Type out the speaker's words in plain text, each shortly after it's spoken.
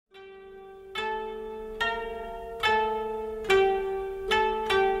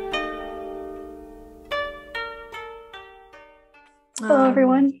Hello,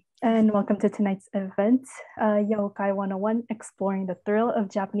 everyone, and welcome to tonight's event, Yokai 101, Exploring the Thrill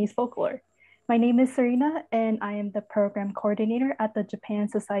of Japanese Folklore. My name is Sarina, and I am the program coordinator at the Japan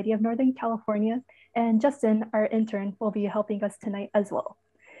Society of Northern California, and Justin, our intern, will be helping us tonight as well.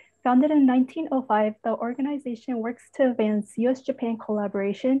 Founded in 1905, the organization works to advance US-Japan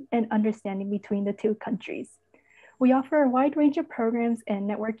collaboration and understanding between the two countries. We offer a wide range of programs and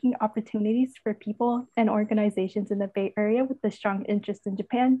networking opportunities for people and organizations in the Bay Area with a strong interest in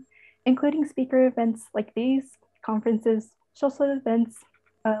Japan, including speaker events like these, conferences, social events,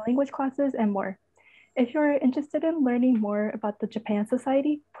 language classes, and more. If you're interested in learning more about the Japan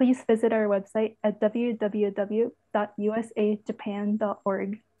Society, please visit our website at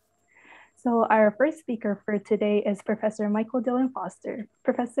www.usajapan.org. So our first speaker for today is Professor Michael Dillon Foster,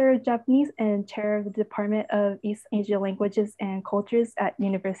 Professor of Japanese and Chair of the Department of East Asia Languages and Cultures at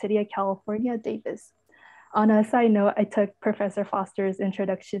University of California, Davis. On a side note, I took Professor Foster's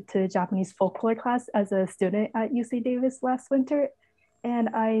Introduction to Japanese Folklore class as a student at UC Davis last winter, and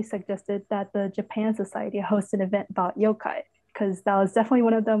I suggested that the Japan Society host an event about yokai, because that was definitely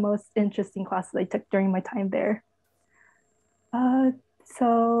one of the most interesting classes I took during my time there.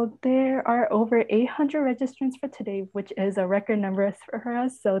 So there are over 800 registrants for today, which is a record number for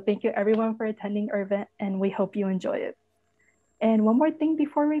us. So thank you everyone for attending our event, and we hope you enjoy it. And one more thing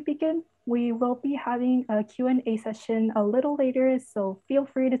before we begin, we will be having a Q&A session a little later, so feel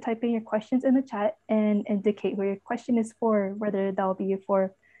free to type in your questions in the chat and indicate who your question is for, whether that'll be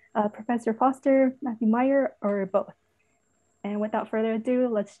for Professor Foster, Matthew Meyer, or both. And without further ado,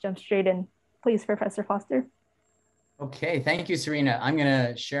 let's jump straight in. Please, Professor Foster. Okay, thank you, Sarina. I'm going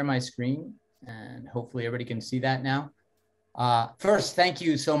to share my screen and hopefully everybody can see that now. First, thank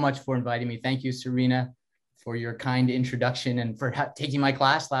you so much for inviting me. Thank you, Sarina, for your kind introduction and for taking my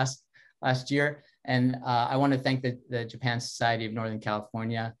class last year. And I want to thank the Japan Society of Northern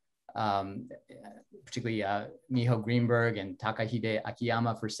California, particularly Miho Greenberg and Takahide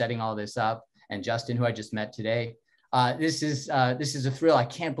Akiyama for setting all this up, and Justin, who I just met today. This is a thrill. I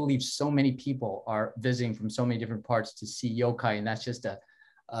can't believe so many people are visiting from so many different parts to see yokai, and that's just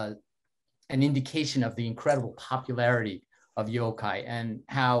an indication of the incredible popularity of yokai and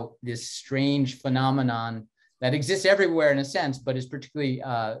how this strange phenomenon that exists everywhere in a sense, but is particularly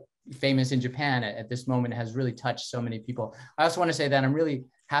famous in Japan at this moment, has really touched so many people. I also want to say that I'm really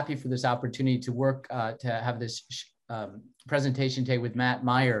happy for this opportunity to work to have this presentation today with Matt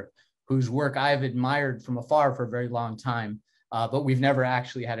Meyer, whose work I've admired from afar for a very long time, but we've never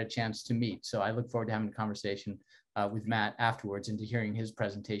actually had a chance to meet. So I look forward to having a conversation with Matt afterwards and to hearing his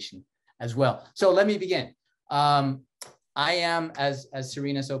presentation as well. So let me begin. I am, as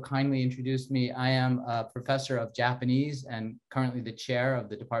Sarina so kindly introduced me, I am a professor of Japanese and currently the chair of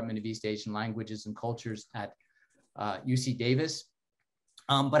the Department of East Asian Languages and Cultures at UC Davis.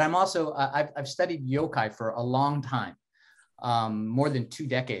 But I'm also, I've studied yokai for a long time. More than 2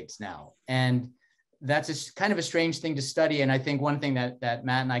 decades now. And that's kind of a strange thing to study. And I think one thing that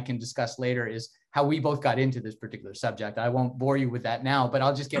Matt and I can discuss later is how we both got into this particular subject. I won't bore you with that now, but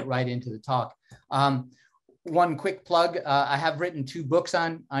I'll just get right into the talk. One quick plug, I have written 2 books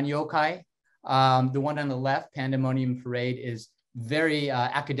on yokai. The one on the left, Pandemonium Parade, is very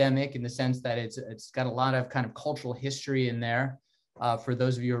academic in the sense that it's got a lot of kind of cultural history in there for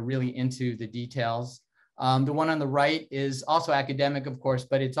those of you who are really into the details. The one on the right is also academic, of course,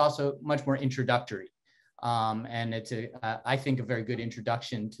 but it's also much more introductory. And it's, I think, a very good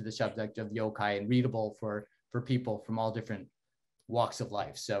introduction to the subject of yokai and readable for people from all different walks of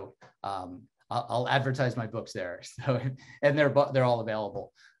life. So I'll advertise my books there. So, and they're all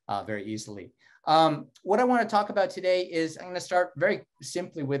available very easily. What I want to talk about today is I'm going to start very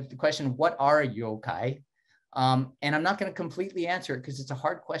simply with the question, what are yokai? And I'm not going to completely answer it because it's a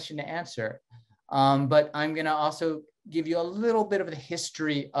hard question to answer. But I'm going to also give you a little bit of the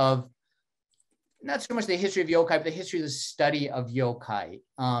history of, not so much the history of yokai, but the history of the study of yokai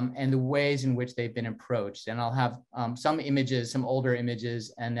and the ways in which they've been approached. And I'll have some images, some older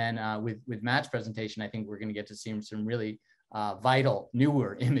images. And then with Matt's presentation, I think we're going to get to see some really vital,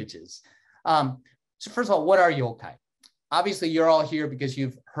 newer images. So first of all, what are yokai? Obviously, you're all here because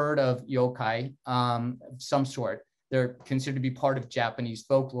you've heard of yokai of some sort. They're considered to be part of Japanese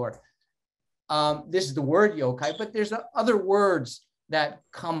folklore. This is the word yokai, but there's other words that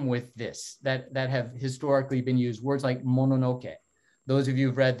come with this that have historically been used. Words like mononoke. Those of you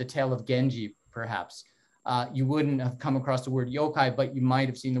who've read The Tale of Genji, perhaps, you wouldn't have come across the word yokai, but you might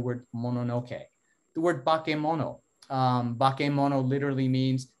have seen the word mononoke. The word bakemono. Bakemono literally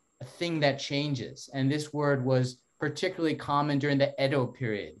means a thing that changes. And this word was particularly common during the Edo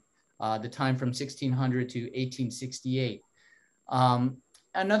period, the time from 1600 to 1868.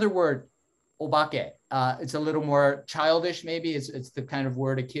 Another word, obake, it's a little more childish, maybe. It's the kind of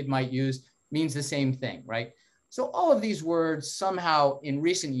word a kid might use, means the same thing, right? So all of these words somehow in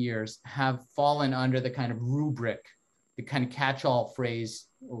recent years have fallen under the kind of rubric, the kind of catch-all phrase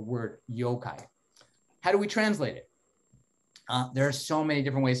or word yokai. How do we translate it? There are so many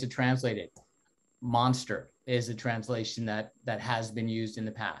different ways to translate it. Monster is a translation that has been used in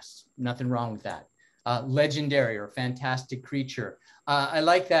the past. Nothing wrong with that. Legendary or fantastic creature. I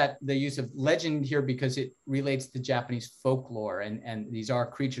like that the use of legend here because it relates to Japanese folklore, and these are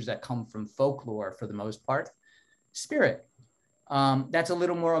creatures that come from folklore for the most part. Spirit. That's a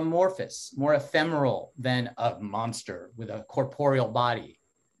little more amorphous, more ephemeral than a monster with a corporeal body.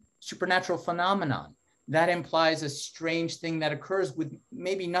 Supernatural phenomenon. That implies a strange thing that occurs with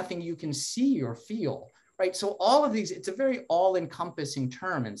maybe nothing you can see or feel, right? So all of these, it's a very all-encompassing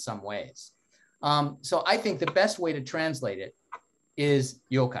term in some ways. So I think the best way to translate it is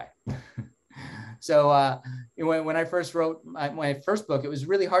yokai. So when I first wrote my first book, it was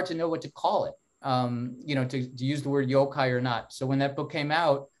really hard to know what to call it, to use the word yokai or not. So when that book came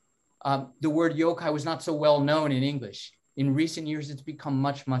out, the word yokai was not so well known in English. In recent years, it's become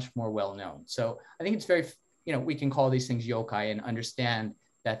much, much more well known. So I think it's very, we can call these things yokai and understand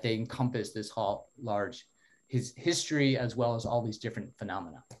that they encompass this whole large history as well as all these different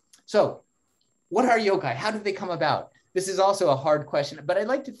phenomena. So what are yokai? How did they come about? This is also a hard question, but I'd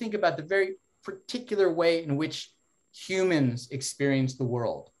like to think about the very particular way in which humans experience the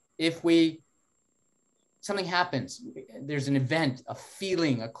world. If something happens, there's an event, a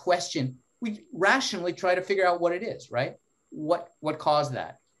feeling, a question, we rationally try to figure out what it is, right? What caused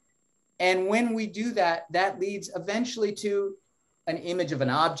that? And when we do that, that leads eventually to an image of an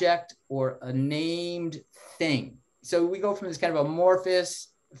object or a named thing. So we go from this kind of amorphous,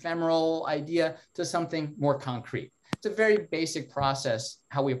 ephemeral idea to something more concrete. It's a very basic process,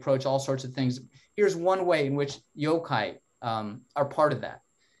 how we approach all sorts of things. Here's one way in which yokai are part of that.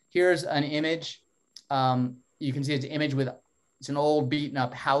 Here's an image. You can see it's an image it's an old beaten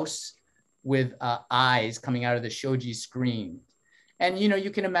up house with eyes coming out of the shoji screen. And,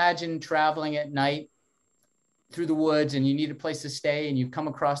 you can imagine traveling at night through the woods and you need a place to stay and you come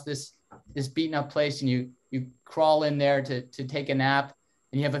across this beaten up place and you crawl in there to take a nap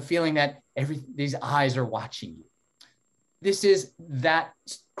and you have a feeling that these eyes are watching you. This is that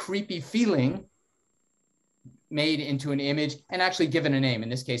creepy feeling made into an image and actually given a name, in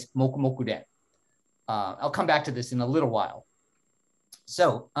this case, mokumokuden. I'll come back to this in a little while.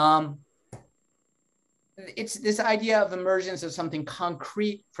 So it's this idea of emergence of something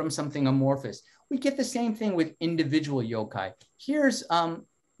concrete from something amorphous. We get the same thing with individual yokai. There's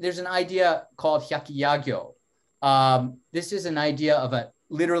an idea called hyakiyagyo. This is an idea of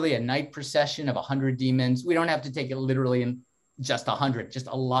literally a night procession of 100 demons. We don't have to take it literally in just 100, just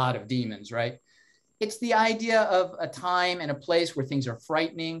a lot of demons, right? It's the idea of a time and a place where things are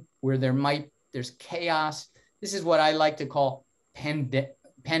frightening, where there's chaos. This is what I like to call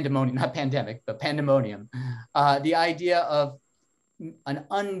pandemonium, not pandemic, but pandemonium. The idea of an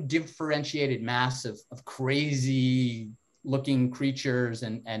undifferentiated mass of crazy looking creatures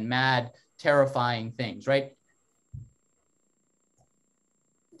and mad, terrifying things, right?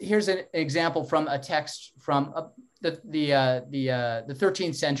 Here's an example from a text from the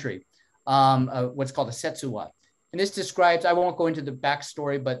 13th century, what's called a setsuwa. And this describes, I won't go into the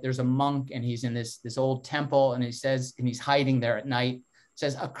backstory, but there's a monk and he's in this old temple and he's hiding there at night. It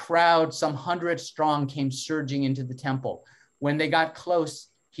says, a crowd, some 100 strong, came surging into the temple. When they got close,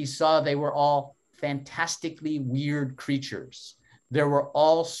 he saw they were all fantastically weird creatures. There were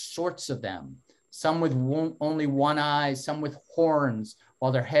all sorts of them, some with only one eye, some with horns,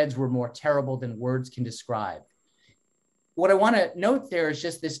 while their heads were more terrible than words can describe. What I want to note there is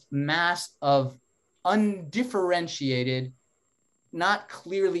just this mass of undifferentiated, not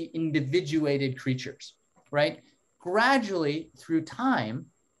clearly individuated creatures, right? Gradually, through time,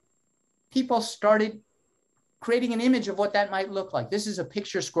 people started creating an image of what that might look like. This is a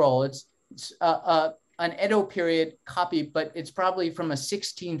picture scroll. It's an Edo period copy, but it's probably from a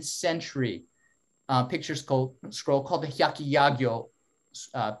 16th century picture scroll called the Hyakiyagyo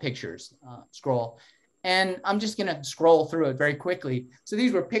pictures scroll. And I'm just going to scroll through it very quickly. So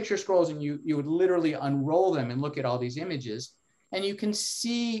these were picture scrolls, and you would literally unroll them and look at all these images. And you can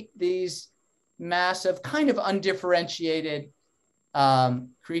see these massive, kind of undifferentiated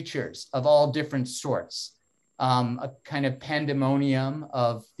creatures of all different sorts, a kind of pandemonium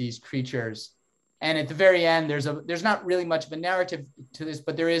of these creatures. And at the very end, there's not really much of a narrative to this,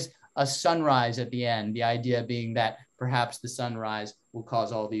 but there is a sunrise at the end, the idea being that perhaps the sunrise will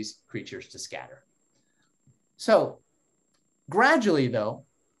cause all these creatures to scatter. So Gradually, though,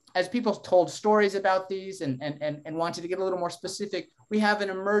 as people told stories about these and wanted to get a little more specific, we have an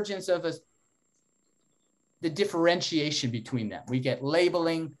emergence of the differentiation between them. We get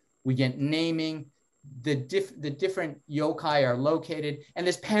labeling, we get naming, the different yokai are located, and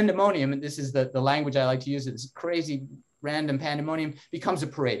this pandemonium, and this is the language I like to use, this crazy random pandemonium becomes a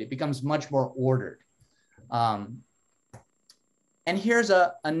parade. It becomes much more ordered. And here's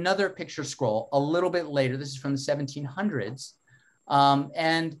another picture scroll a little bit later. This is from the 1700s.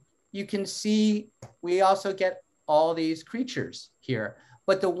 And you can see we also get all these creatures here.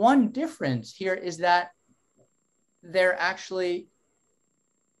 But the one difference here is that they're actually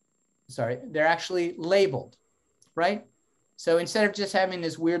labeled, right? So instead of just having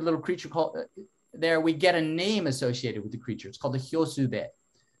this weird little creature called we get a name associated with the creature. It's called the hyosube,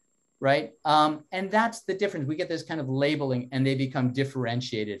 right? And that's the difference. We get this kind of labeling and they become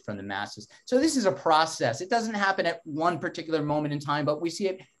differentiated from the masses. So this is a process. It doesn't happen at one particular moment in time, but we see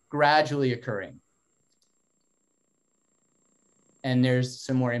it gradually occurring. And there's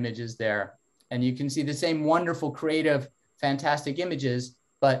some more images there. And you can see the same wonderful, creative, fantastic images,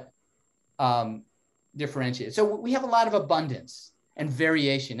 but differentiated. So we have a lot of abundance and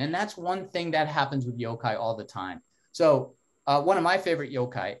variation. And that's one thing that happens with yokai all the time. So one of my favorite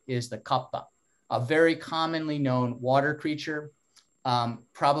yokai is the kappa, a very commonly known water creature.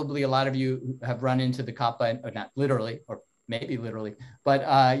 Probably a lot of you have run into the kappa, or not literally, or maybe literally,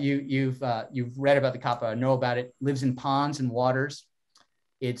 but you've read about the kappa, know about it. Lives in ponds and waters.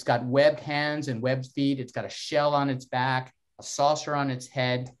 It's got webbed hands and webbed feet. It's got a shell on its back, a saucer on its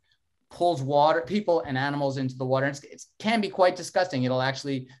head, pulls water, people and animals into the water. It can be quite disgusting. It'll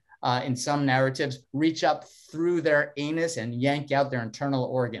actually, in some narratives, reach up through their anus and yank out their internal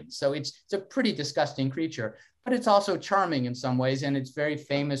organs. So it's a pretty disgusting creature, but it's also charming in some ways. And it's very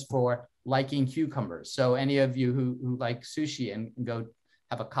famous for liking cucumbers. So any of you who like sushi and go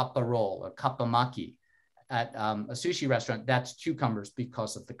have a kappa roll or kappa maki at a sushi restaurant, that's cucumbers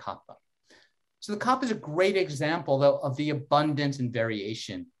because of the kappa. So the kappa is a great example, though, of the abundance and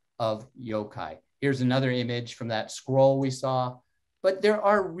variation of yokai. Here's another image from that scroll we saw. But there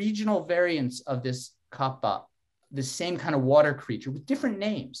are regional variants of this kappa, the same kind of water creature with different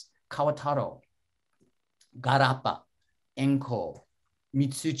names: Kawataro, Garapa, Enko,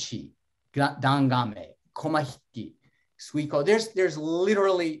 Mitsuchi, Dangame, Komahiki, Suiko. There's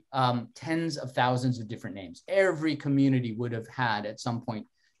literally tens of thousands of different names. Every community would have had at some point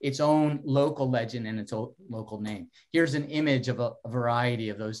its own local legend and its own local name. Here's an image of a variety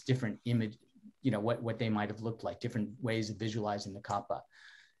of those different images, what they might have looked like, different ways of visualizing the kappa.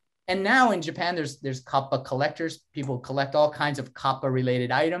 And now in Japan, there's kappa collectors. People collect all kinds of kappa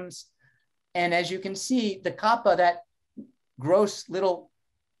related items. And as you can see, the kappa, that gross little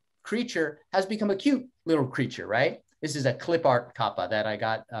creature, has become a cute little creature, right? This is a clip art kappa that I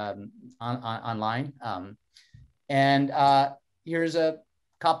got online. Here's a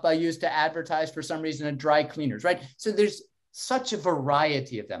kappa used to advertise, for some reason, a dry cleaners, right? So there's such a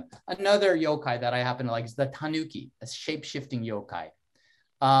variety of them. Another yokai that I happen to like is the tanuki, a shape-shifting yokai.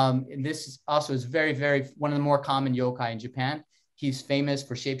 And this also is very, very, one of the more common yokai in Japan. He's famous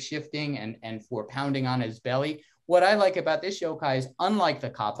for shape-shifting and for pounding on his belly. What I like about this yokai is, unlike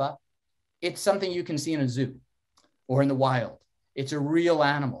the kappa, it's something you can see in a zoo or in the wild. It's a real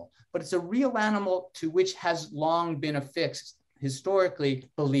animal, but it's a real animal to which has long been affixed, historically,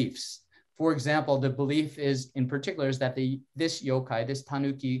 beliefs. For example, the belief is, in particular, is that this yokai, this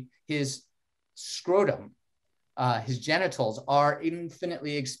tanuki, his scrotum, his genitals are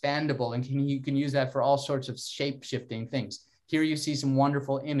infinitely expandable, and you can use that for all sorts of shape-shifting things. Here you see some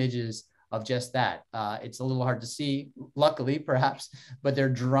wonderful images of just that. It's a little hard to see, luckily, perhaps, but they're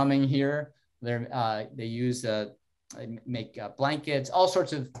drumming here. They make blankets, all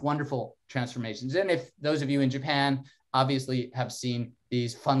sorts of wonderful transformations. And if those of you in Japan obviously have seen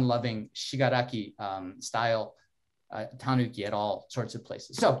these fun-loving shigaraki style tanuki at all sorts of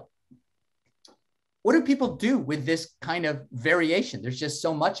places. So what do people do with this kind of variation? There's just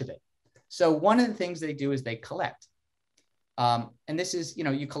so much of it. So one of the things they do is they collect. And this is,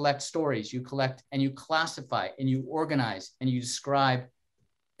 you collect stories, you collect and you classify and you organize and you describe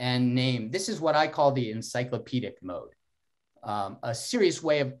and name. This is what I call the encyclopedic mode, a serious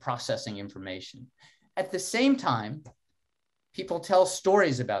way of processing information. At the same time, people tell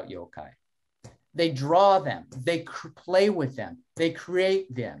stories about yokai. They draw them, they play with them, they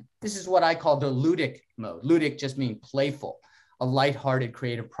create them. This is what I call the ludic mode. Ludic just means playful, a lighthearted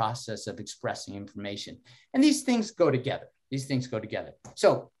creative process of expressing information. And these things go together. These things go together.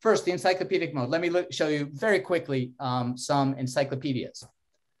 So first, the encyclopedic mode. Let me show you very quickly some encyclopedias.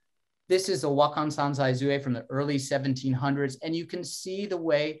 This is a Wakan Sanzai Zue from the early 1700s. And you can see the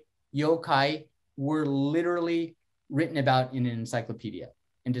way yokai were literally written about in an encyclopedia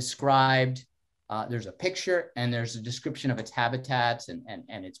and described. There's a picture and there's a description of its habitats and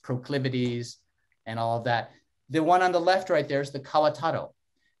its proclivities and all of that. The one on the left right there is the Kawataro.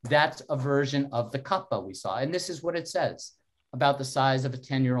 That's a version of the kappa we saw. And this is what it says about the size of a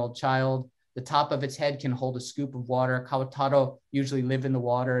 10-year-old child. The top of its head can hold a scoop of water. Kawataro usually live in the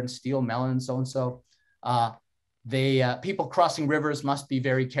water and steal melons, so-and-so. People crossing rivers must be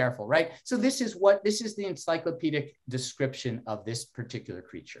very careful, right? So this is the encyclopedic description of this particular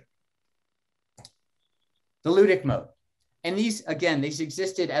creature. The ludic mode. And these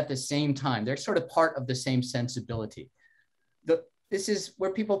existed at the same time. They're sort of part of the same sensibility. This is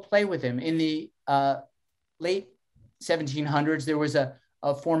where people play with him. In the late 1700s, there was a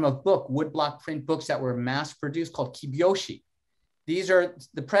form of book, woodblock print books that were mass produced called kibyoshi. These are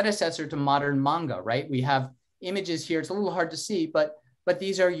the predecessor to modern manga, right? We have images here. It's a little hard to see, but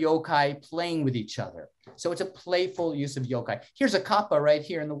these are yokai playing with each other. So it's a playful use of yokai. Here's a kappa right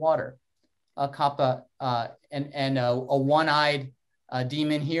here in the water. A kappa and a one-eyed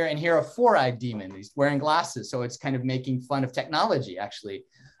demon here, and here a four-eyed demon. He's wearing glasses, so it's kind of making fun of technology, actually.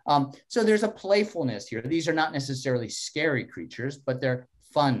 So there's a playfulness here. These are not necessarily scary creatures, but they're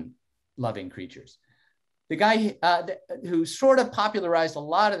fun-loving creatures. The guy who sort of popularized a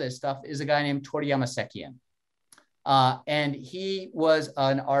lot of this stuff is a guy named Toriyama Sekien. And he was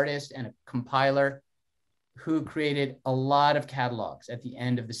an artist and a compiler who created a lot of catalogs at the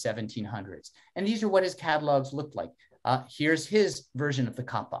end of the 1700s. And these are what his catalogs looked like. Here's his version of the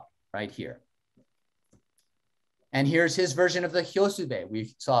kappa right here. And here's his version of the hyosube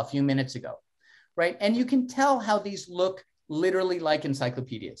we saw a few minutes ago, right? And you can tell how these look literally like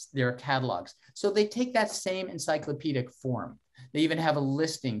encyclopedias. They're catalogs. So they take that same encyclopedic form. They even have a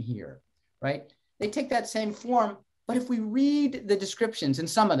listing here, right? They take that same form, but if we read the descriptions, and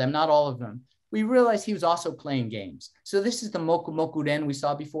some of them, not all of them, we realize he was also playing games. So this is the Moku Moku Ren we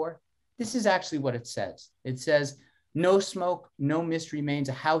saw before. This is actually what it says. It says, no smoke, no mist remains,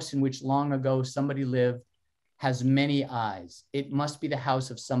 a house in which long ago somebody lived, has many eyes. It must be the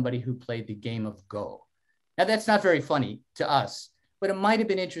house of somebody who played the game of Go. Now that's not very funny to us, but it might have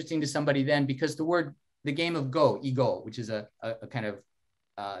been interesting to somebody then because the game of Go, Igo, which is a kind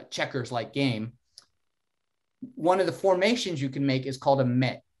of checkers-like game, one of the formations you can make is called a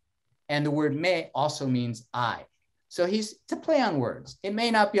me. And the word me also means I. So it's a play on words. It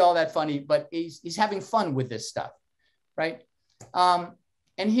may not be all that funny, but he's having fun with this stuff, right?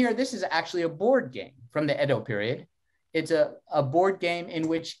 And here, this is actually a board game from the Edo period. It's a board game in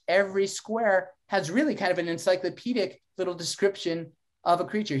which every square has really kind of an encyclopedic little description of a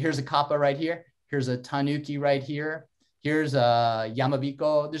creature. Here's a kappa right here. Here's a tanuki right here. Here's a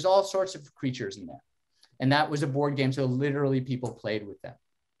yamabiko. There's all sorts of creatures in there. And that was a board game, so literally people played with them.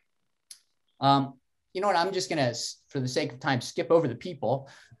 You know what, I'm just gonna, for the sake of time, skip over the people,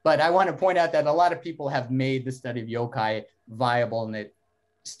 but I wanna point out that a lot of people have made the study of yokai viable, and that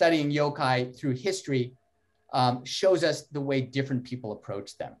studying yokai through history shows us the way different people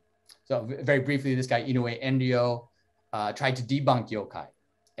approach them. So very briefly, this guy, Inoue Enryo, tried to debunk yokai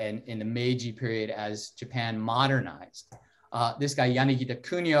and in the Meiji period as Japan modernized. This guy, Yanagita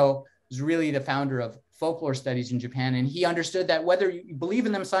Kunio, is really the founder of folklore studies in Japan, and he understood that whether you believe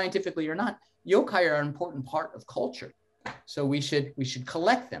in them scientifically or not, yokai are an important part of culture. So we should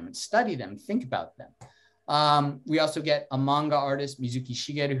collect them and study them, think about them. We also get a manga artist, Mizuki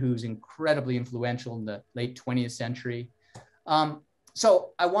Shigeru, who's incredibly influential in the late 20th century. So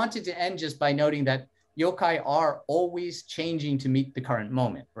I wanted to end just by noting that yokai are always changing to meet the current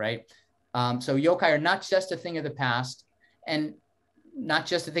moment, right? So yokai are not just a thing of the past and not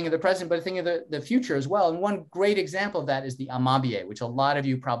just a thing of the present, but a thing of the future as well. And one great example of that is the amabie, which a lot of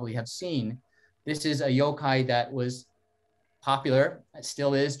you probably have seen. This is a yokai that was popular, it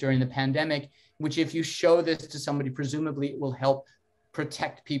still is during the pandemic, which if you show this to somebody, presumably it will help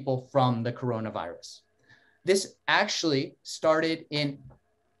protect people from the coronavirus. This actually started in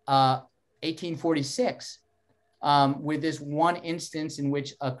 1846 with this one instance in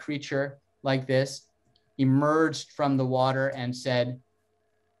which a creature like this emerged from the water and said,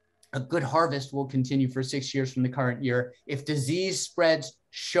 a good harvest will continue for 6 years from the current year. If disease spreads,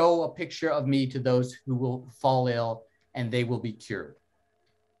 show a picture of me to those who will fall ill and they will be cured.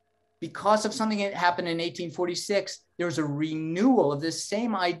 Because of something that happened in 1846, there was a renewal of this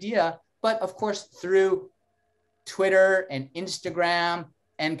same idea, but of course through Twitter and Instagram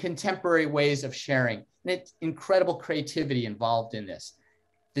and contemporary ways of sharing. And it's incredible creativity involved in this.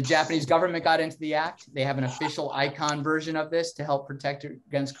 The Japanese government got into the act. They have an official icon version of this to help protect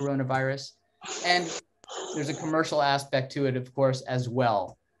against coronavirus. And there's a commercial aspect to it, of course, as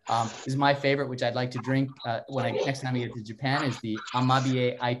well. Is my favorite, which I'd like to drink next time I get to Japan, is the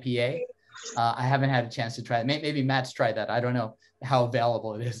Amabie IPA. I haven't had a chance to try it. Maybe Matt's tried that. I don't know how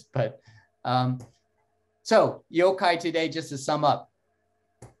available it is, but so yokai today, just to sum up,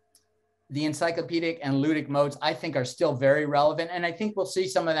 the encyclopedic and ludic modes, I think, are still very relevant. And I think we'll see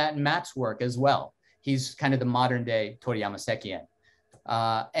some of that in Matt's work as well. He's kind of the modern day Toriyama Sekien.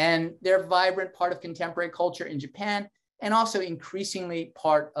 And they're a vibrant part of contemporary culture in Japan, and also increasingly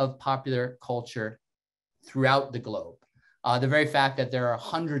part of popular culture throughout the globe. The very fact that there are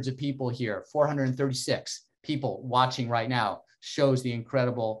hundreds of people here, 436 people watching right now, shows the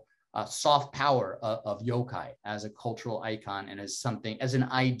incredible soft power of yokai as a cultural icon and as an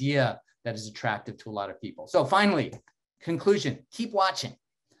idea that is attractive to a lot of people. So finally, conclusion, keep watching,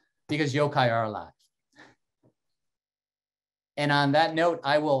 because yokai are alive. And on that note,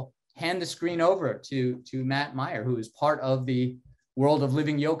 I will hand the screen over to Matt Meyer, who is part of the world of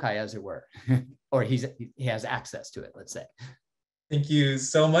living yokai, as it were, or he has access to it, let's say. Thank you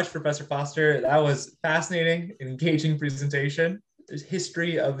so much, Professor Foster. That was fascinating, engaging presentation. There's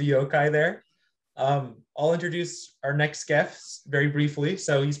history of the yokai there. I'll introduce our next guest very briefly.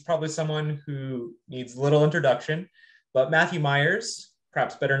 So he's probably someone who needs little introduction, but Matthew Myers,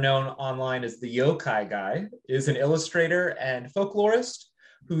 perhaps better known online as the Yokai Guy, is an illustrator and folklorist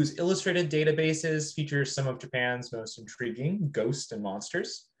whose illustrated databases feature some of Japan's most intriguing ghosts and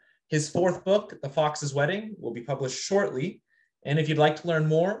monsters. His fourth book, The Fox's Wedding, will be published shortly. And if you'd like to learn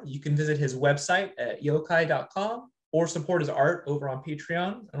more, you can visit his website at yokai.com or support his art over on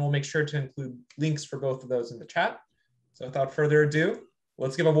Patreon. And we'll make sure to include links for both of those in the chat. So without further ado,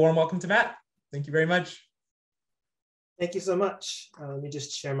 let's give a warm welcome to Matt. Thank you very much. Thank you so much. Let me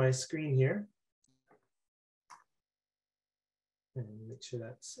just share my screen here. And make sure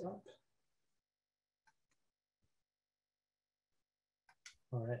that's up.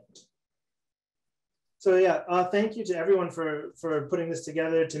 All right. So yeah, thank you to everyone for putting this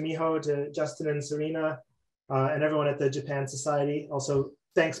together, to Miho, to Justin and Sarina, and everyone at the Japan Society. Also,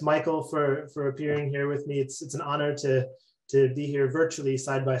 thanks Michael for appearing here with me. It's an honor to be here virtually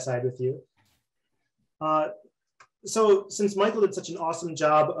side by side with you. So since Michael did such an awesome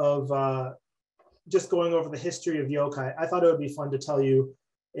job of just going over the history of yokai, I thought it would be fun to tell you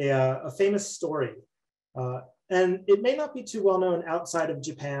a famous story. And it may not be too well known outside of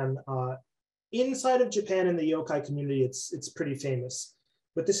Japan. Inside of Japan in the yokai community, it's pretty famous.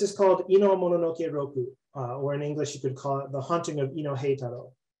 But this is called Ino Mononoke Roku, or in English you could call it The Haunting of Ino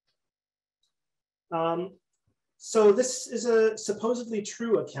Heitaro. So this is a supposedly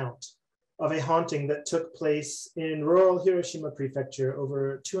true account of a haunting that took place in rural Hiroshima Prefecture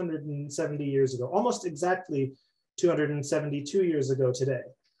over 270 years ago, almost exactly 272 years ago today.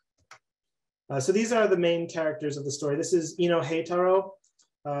 So these are the main characters of the story. This is Ino Heitaro.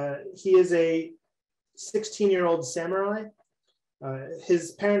 He is a 16-year-old samurai.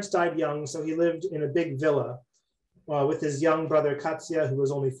 His parents died young, so he lived in a big villa with his young brother Katsuya, who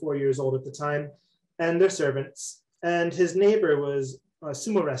was only 4 years old at the time, and their servants. And his neighbor was a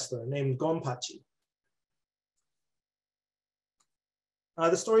sumo wrestler named Gonpachi.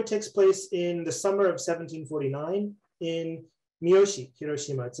 The story takes place in the summer of 1749 in Miyoshi,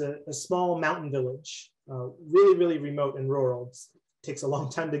 Hiroshima. It's a small mountain village, really, really remote and rural. It takes a long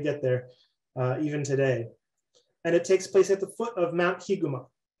time to get there, even today. And it takes place at the foot of Mount Higuma.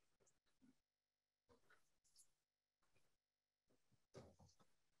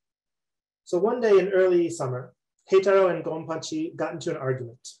 So one day in early summer, Heitaro and Gonpachi got into an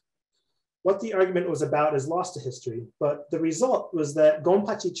argument. What the argument was about is lost to history, but the result was that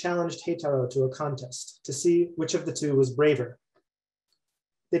Gonpachi challenged Heitaro to a contest to see which of the two was braver.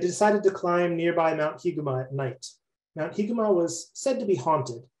 They decided to climb nearby Mount Higuma at night. Mount Higuma was said to be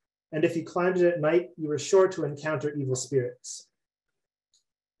haunted, and if you climbed it at night, you were sure to encounter evil spirits.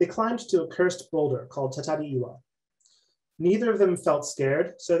 They climbed to a cursed boulder called Tatari Iwa. Neither of them felt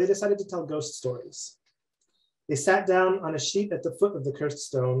scared, so they decided to tell ghost stories. They sat down on a sheet at the foot of the cursed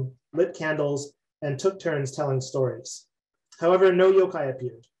stone, lit candles, and took turns telling stories. However, no yokai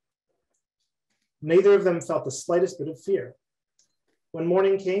appeared. Neither of them felt the slightest bit of fear. When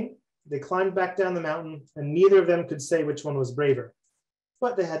morning came, they climbed back down the mountain, and neither of them could say which one was braver.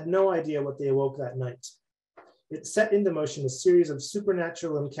 But they had no idea what they awoke that night. It set into motion a series of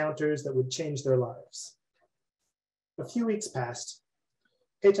supernatural encounters that would change their lives. A few weeks passed.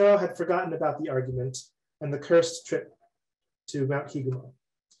 Heitaro had forgotten about the argument and the cursed trip to Mount Higuma.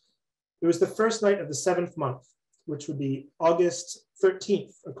 It was the first night of the 7th month, which would be August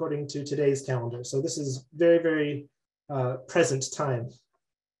 13th, according to today's calendar. So this is very, very present time.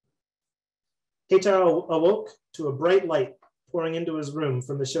 Heitaro awoke to a bright light pouring into his room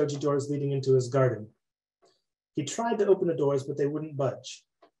from the shoji doors leading into his garden. He tried to open the doors, but they wouldn't budge.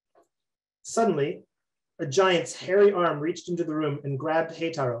 Suddenly, a giant's hairy arm reached into the room and grabbed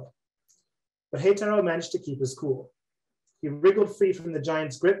Heitaro. But Heitaro managed to keep his cool. He wriggled free from the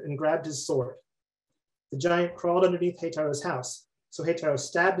giant's grip and grabbed his sword. The giant crawled underneath Heitaro's house, so Heitaro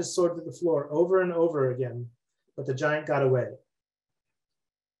stabbed his sword through the floor over and over again, but the giant got away.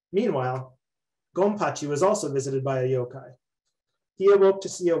 Meanwhile, Gonpachi was also visited by a yokai. He awoke to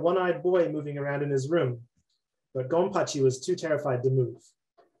see a one-eyed boy moving around in his room, but Gonpachi was too terrified to move.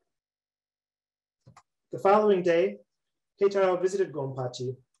 The following day, Heitaro visited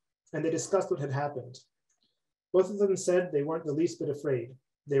Gonpachi, and they discussed what had happened. Both of them said they weren't the least bit afraid.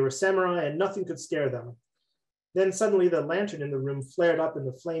 They were samurai and nothing could scare them. Then suddenly the lantern in the room flared up and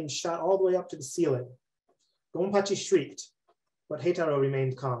the flames shot all the way up to the ceiling. Gonpachi shrieked, but Heitaro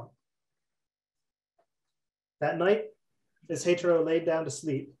remained calm. That night, as Heitaro laid down to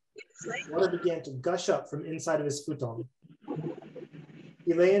sleep, water began to gush up from inside of his futon.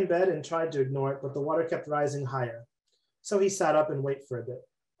 He lay in bed and tried to ignore it, but the water kept rising higher. So he sat up and waited for a bit.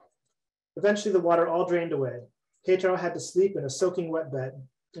 Eventually, the water all drained away. Heitaro had to sleep in a soaking wet bed,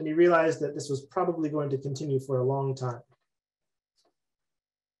 and he realized that this was probably going to continue for a long time.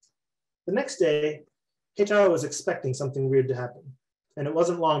 The next day, Heitaro was expecting something weird to happen, and it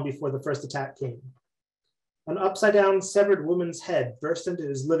wasn't long before the first attack came. An upside-down, severed woman's head burst into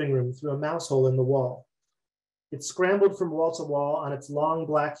his living room through a mouse hole in the wall. It scrambled from wall to wall on its long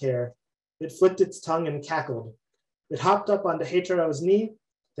black hair. It flicked its tongue and cackled. It hopped up onto Heitaro's knee,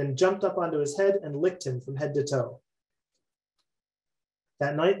 then jumped up onto his head and licked him from head to toe.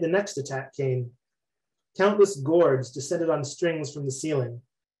 That night, the next attack came. Countless gourds descended on strings from the ceiling.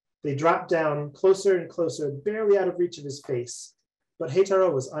 They dropped down closer and closer, barely out of reach of his face, but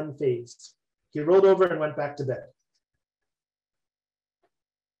Heitaro was unfazed. He rolled over and went back to bed.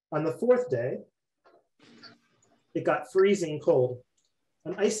 On the fourth day, it got freezing cold.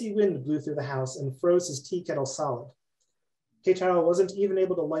 An icy wind blew through the house and froze his tea kettle solid. Heitaro wasn't even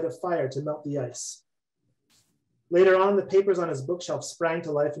able to light a fire to melt the ice. Later on, the papers on his bookshelf sprang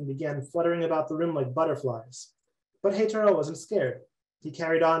to life and began fluttering about the room like butterflies. But Heitaro wasn't scared. He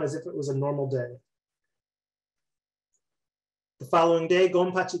carried on as if it was a normal day. The following day,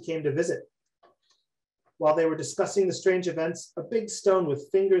 Gonpachi came to visit. While they were discussing the strange events, a big stone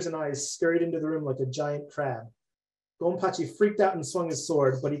with fingers and eyes scurried into the room like a giant crab. Gonpachi freaked out and swung his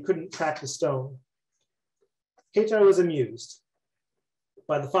sword, but he couldn't crack the stone. Heitaro was amused.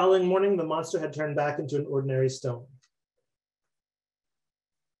 By the following morning, the monster had turned back into an ordinary stone.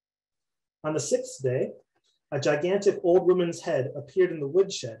 On the sixth day, a gigantic old woman's head appeared in the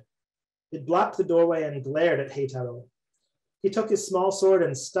woodshed. It blocked the doorway and glared at Heitaro. He took his small sword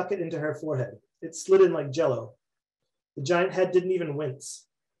and stuck it into her forehead. It slid in like jello. The giant head didn't even wince.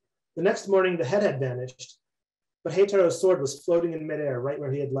 The next morning, the head had vanished, but Heitaro's sword was floating in midair right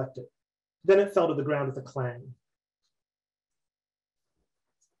where he had left it. Then it fell to the ground with a clang.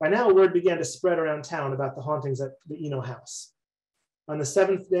 By now, word began to spread around town about the hauntings at the Ino house. On the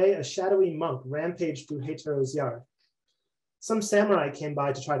seventh day, a shadowy monk rampaged through Heitaro's yard. Some samurai came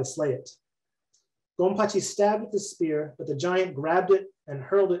by to try to slay it. Gonpachi stabbed with the spear, but the giant grabbed it and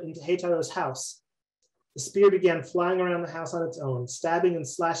hurled it into Heitaro's house. The spear began flying around the house on its own, stabbing and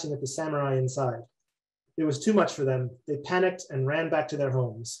slashing at the samurai inside. It was too much for them. They panicked and ran back to their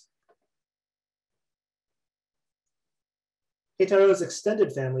homes. Heitaro's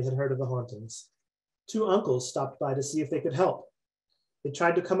extended family had heard of the hauntings. Two uncles stopped by to see if they could help. They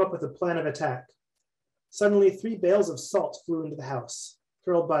tried to come up with a plan of attack. Suddenly, 3 bales of salt flew into the house,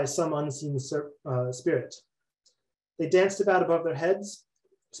 hurled by some unseen spirit. They danced about above their heads,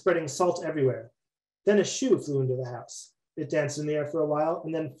 spreading salt everywhere. Then a shoe flew into the house. It danced in the air for a while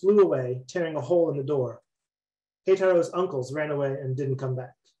and then flew away, tearing a hole in the door. Heitaro's uncles ran away and didn't come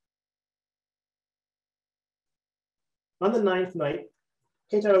back. On the 9th night,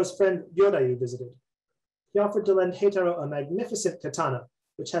 Heitaro's friend Yodayu visited. He offered to lend Heitaro a magnificent katana,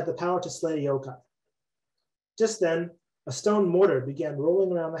 which had the power to slay yokai. Just then, a stone mortar began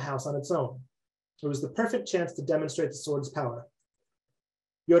rolling around the house on its own. It was the perfect chance to demonstrate the sword's power.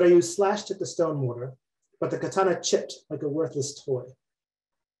 Yodayu slashed at the stone mortar, but the katana chipped like a worthless toy.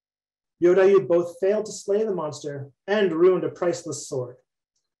 Yodayu both failed to slay the monster and ruined a priceless sword.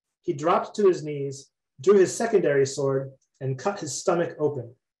 He dropped to his knees, drew his secondary sword, and cut his stomach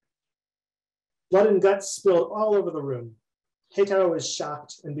open. Blood and guts spilled all over the room. Heitaro was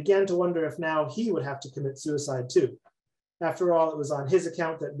shocked and began to wonder if now he would have to commit suicide too. After all, it was on his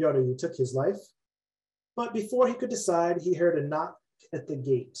account that Ryoryu took his life. But before he could decide, he heard a knock at the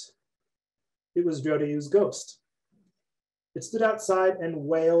gate. It was Ryoryu's ghost. It stood outside and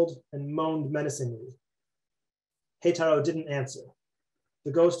wailed and moaned menacingly. Heitaro didn't answer.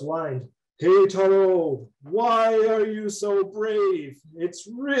 The ghost whined, "Heitaro, why are you so brave? It's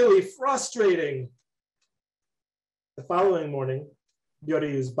really frustrating." The following morning,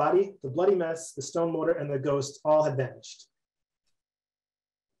 Ryoryu's body, the bloody mess, the stone mortar, and the ghost all had vanished.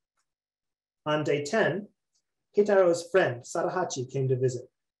 On day 10, Heitaro's friend, Sadahachi, came to visit.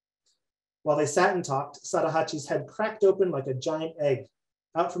 While they sat and talked, Sadahachi's head cracked open like a giant egg.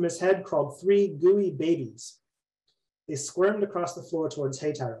 Out from his head crawled 3 gooey babies. They squirmed across the floor towards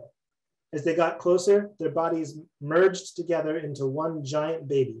Heitaro. As they got closer, their bodies merged together into one giant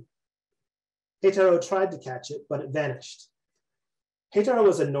baby. Heitaro tried to catch it, but it vanished. Heitaro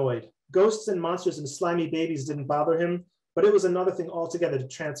was annoyed. Ghosts and monsters and slimy babies didn't bother him, but it was another thing altogether to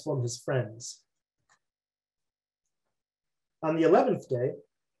transform his friends. On the 11th day,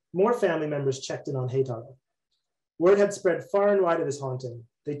 more family members checked in on Heitaro. Word had spread far and wide of his haunting.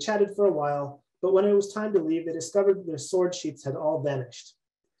 They chatted for a while, but when it was time to leave, they discovered their sword sheaths had all vanished.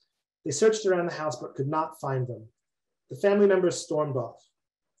 They searched around the house, but could not find them. The family members stormed off.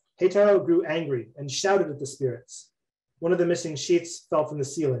 Heitaro grew angry and shouted at the spirits. One of the missing sheaths fell from the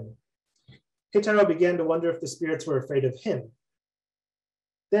ceiling. Heitaro began to wonder if the spirits were afraid of him.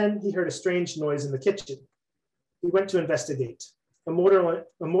 Then he heard a strange noise in the kitchen. He went to investigate. A mortar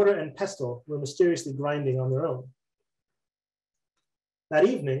and pestle were mysteriously grinding on their own. That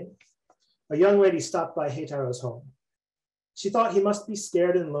evening, a young lady stopped by Heitaro's home. She thought he must be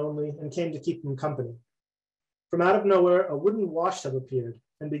scared and lonely and came to keep him company. From out of nowhere, a wooden wash tub appeared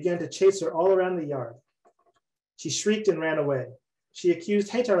and began to chase her all around the yard. She shrieked and ran away. She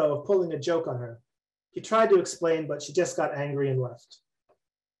accused Heitaro of pulling a joke on her. He tried to explain, but she just got angry and left.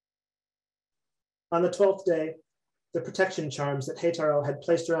 On the 12th day, the protection charms that Heitaro had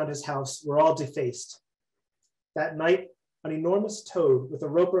placed around his house were all defaced. That night, an enormous toad with a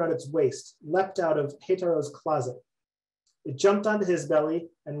rope around its waist leapt out of Heitaro's closet. It jumped onto his belly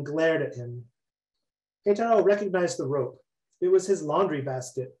and glared at him. Heitaro recognized the rope. It was his laundry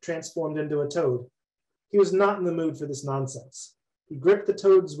basket transformed into a toad. He was not in the mood for this nonsense. He gripped the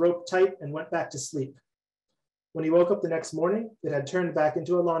toad's rope tight and went back to sleep. When he woke up the next morning, it had turned back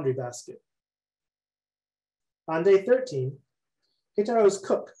into a laundry basket. On day 13, Heitaro's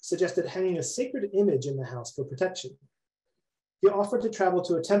cook suggested hanging a sacred image in the house for protection. He offered to travel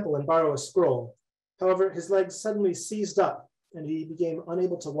to a temple and borrow a scroll. However, his legs suddenly seized up and he became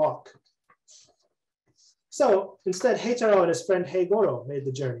unable to walk. So instead, Heitaro and his friend Heigoro made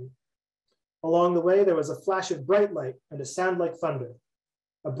the journey. Along the way, there was a flash of bright light and a sound like thunder.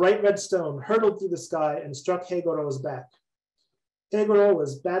 A bright red stone hurtled through the sky and struck Heigoro's back. Heigoro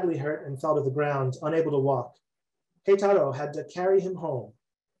was badly hurt and fell to the ground, unable to walk. Heitaro had to carry him home.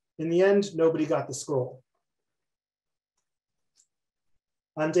 In the end, nobody got the scroll.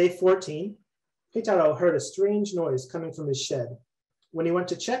 On day 14, Heitaro heard a strange noise coming from his shed. When he went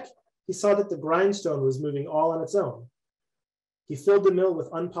to check, he saw that the grindstone was moving all on its own. He filled the mill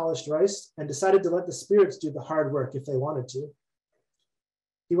with unpolished rice and decided to let the spirits do the hard work if they wanted to.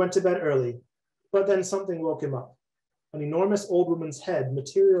 He went to bed early, but then something woke him up. An enormous old woman's head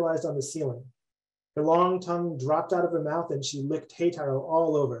materialized on the ceiling. Her long tongue dropped out of her mouth and she licked Heitaro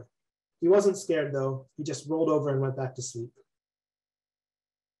all over. He wasn't scared though. He just rolled over and went back to sleep.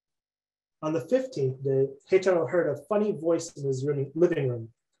 On the 15th day, Heitaro heard a funny voice in his living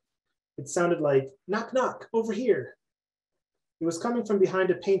room. It sounded like, "Knock, knock, over here." It was coming from behind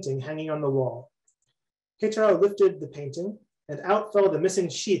a painting hanging on the wall. Heitaro lifted the painting and out fell the missing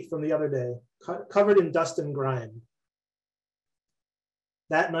sheath from the other day, covered in dust and grime.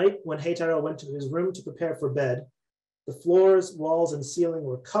 That night, when Heitaro went to his room to prepare for bed, the floors, walls, and ceiling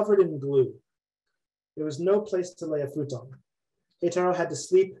were covered in glue. There was no place to lay a futon. Heitaro had to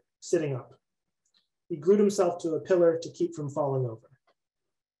sleep sitting up. He glued himself to a pillar to keep from falling over.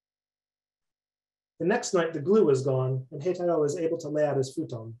 The next night, the glue was gone, and Heitaro was able to lay out his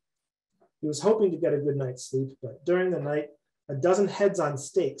futon. He was hoping to get a good night's sleep, but during the night, a dozen heads on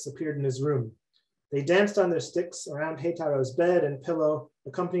stakes appeared in his room. They danced on their sticks around Heitaro's bed and pillow,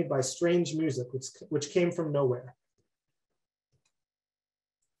 accompanied by strange music, which came from nowhere.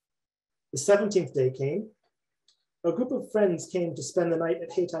 The 17th day came. A group of friends came to spend the night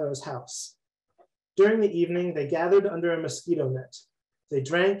at Heitaro's house. During the evening, they gathered under a mosquito net. They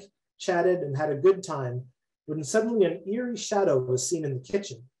drank, chatted, and had a good time, when suddenly an eerie shadow was seen in the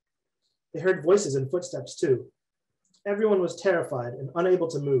kitchen. They heard voices and footsteps too. Everyone was terrified and unable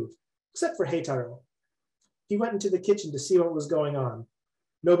to move, except for Heitaro. He went into the kitchen to see what was going on.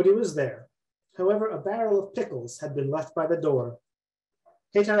 Nobody was there. However, a barrel of pickles had been left by the door.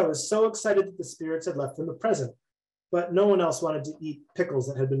 Heitaro was so excited that the spirits had left them a present, but no one else wanted to eat pickles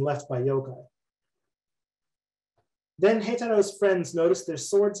that had been left by yokai. Then Heitaro's friends noticed their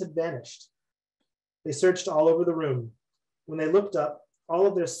swords had vanished. They searched all over the room. When they looked up, all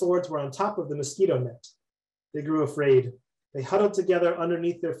of their swords were on top of the mosquito net. They grew afraid. They huddled together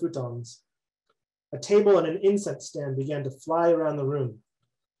underneath their futons. A table and an incense stand began to fly around the room.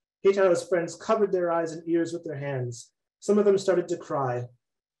 Heitaro's friends covered their eyes and ears with their hands. Some of them started to cry.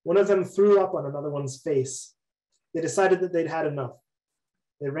 One of them threw up on another one's face. They decided that they'd had enough.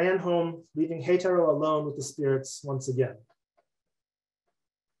 They ran home, leaving Heitaro alone with the spirits once again.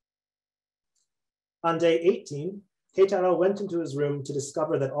 On day 18, Heitaro went into his room to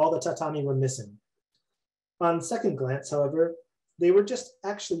discover that all the tatami were missing. On second glance, however, they were just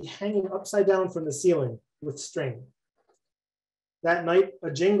actually hanging upside down from the ceiling with string. That night, a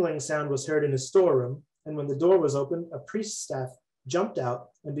jingling sound was heard in his storeroom, and when the door was opened, a priest's staff jumped out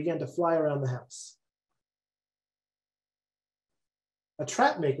and began to fly around the house. A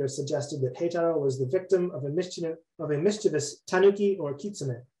trap maker suggested that Heitaro was the victim of a mischievous tanuki or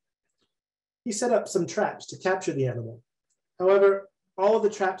kitsune. He set up some traps to capture the animal. However, all of the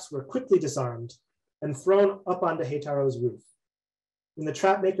traps were quickly disarmed and thrown up onto Heitaro's roof. When the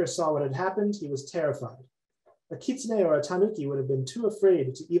trap maker saw what had happened, he was terrified. A kitsune or a tanuki would have been too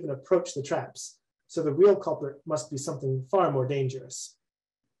afraid to even approach the traps, so the real culprit must be something far more dangerous.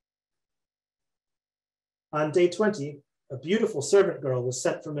 On day 20, a beautiful servant girl was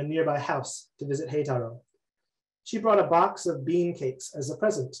sent from a nearby house to visit Heitaro. She brought a box of bean cakes as a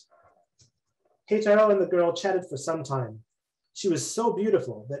present. Heitaro and the girl chatted for some time. She was so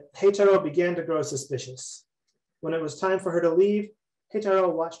beautiful that Heitaro began to grow suspicious. When it was time for her to leave,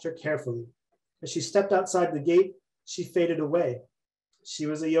 Heitaro watched her carefully. As she stepped outside the gate, she faded away. She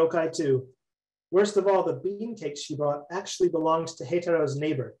was a yokai too. Worst of all, the bean cakes she brought actually belonged to Heitaro's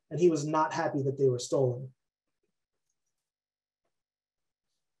neighbor, and he was not happy that they were stolen.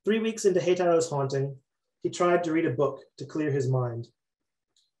 3 weeks into Heitaro's haunting, he tried to read a book to clear his mind.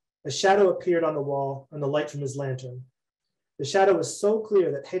 A shadow appeared on the wall on the light from his lantern. The shadow was so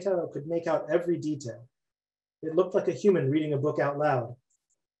clear that Heitaro could make out every detail. It looked like a human reading a book out loud.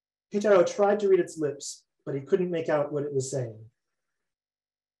 Heitaro tried to read its lips, but he couldn't make out what it was saying.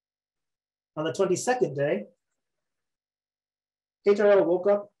 On the 22nd day, Heitaro woke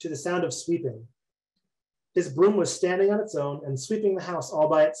up to the sound of sweeping. His broom was standing on its own and sweeping the house all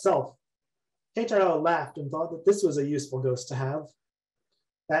by itself. Heitaro laughed and thought that this was a useful ghost to have.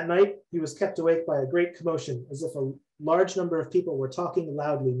 That night, he was kept awake by a great commotion, as if a large number of people were talking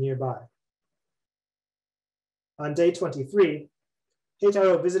loudly nearby. On day 23,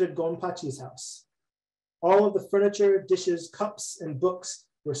 Heitaro visited Gonpachi's house. All of the furniture, dishes, cups, and books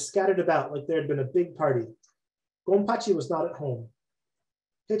were scattered about like there had been a big party. Gonpachi was not at home.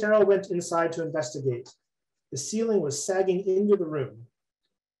 Heitaro went inside to investigate. The ceiling was sagging into the room.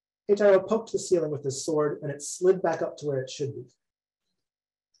 Heitaro poked the ceiling with his sword and it slid back up to where it should be.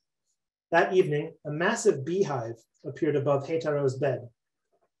 That evening, a massive beehive appeared above Heitaro's bed.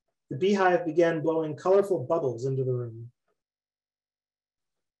 The beehive began blowing colorful bubbles into the room.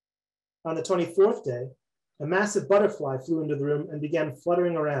 On the 24th day, a massive butterfly flew into the room and began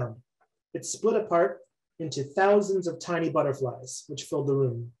fluttering around. It split apart into thousands of tiny butterflies, which filled the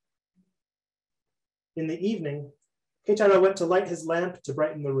room. In the evening, Heitaro went to light his lamp to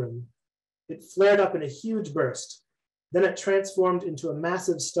brighten the room. It flared up in a huge burst. Then it transformed into a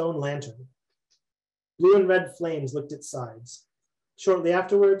massive stone lantern. Blue and red flames licked its sides. Shortly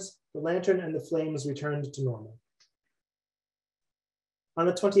afterwards, the lantern and the flames returned to normal. On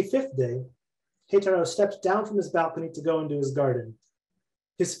the 25th day, Heitaro stepped down from his balcony to go into his garden.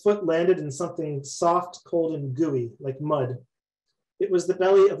 His foot landed in something soft, cold, and gooey, like mud. It was the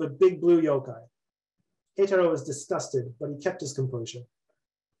belly of a big blue yokai. Heitaro was disgusted, but he kept his composure.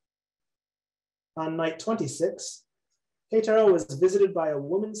 On night 26, Heitaro was visited by a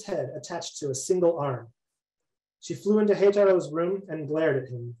woman's head attached to a single arm. She flew into Heitaro's room and glared at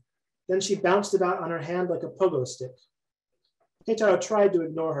him. Then she bounced about on her hand like a pogo stick. Heitaro tried to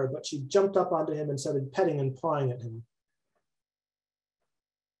ignore her, but she jumped up onto him and started petting and pawing at him.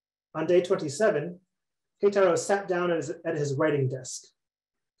 On day 27, Heitaro sat down at his writing desk.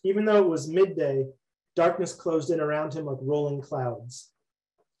 Even though it was midday, darkness closed in around him like rolling clouds.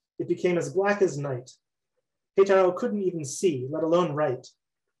 It became as black as night. Heitaro couldn't even see, let alone write.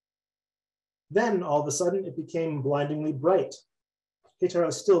 Then, all of a sudden, it became blindingly bright.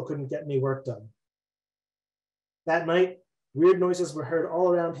 Heitaro still couldn't get any work done. That night, weird noises were heard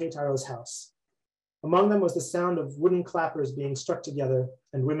all around Heitaro's house. Among them was the sound of wooden clappers being struck together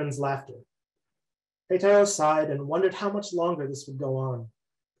and women's laughter. Heitaro sighed and wondered how much longer this would go on.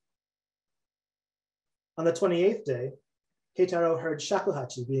 On the 28th day, Heitaro heard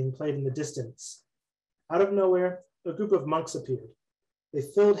shakuhachi being played in the distance. Out of nowhere, a group of monks appeared. They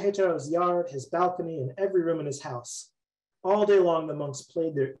filled Heitaro's yard, his balcony, and every room in his house. All day long, the monks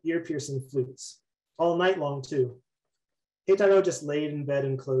played their ear-piercing flutes. All night long, too. Heitaro just laid in bed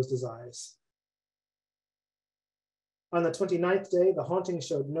and closed his eyes. On the 29th day, the haunting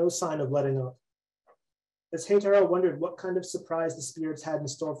showed no sign of letting up. As Heitaro wondered what kind of surprise the spirits had in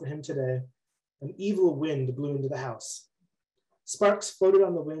store for him today, an evil wind blew into the house. Sparks floated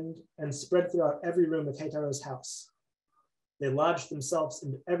on the wind and spread throughout every room of Heitaro's house. They lodged themselves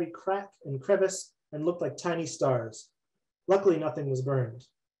into every crack and crevice and looked like tiny stars. Luckily, nothing was burned.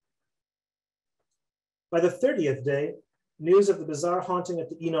 By the 30th day, news of the bizarre haunting at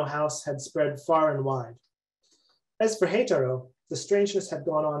the Ino house had spread far and wide. As for Heitaro, the strangeness had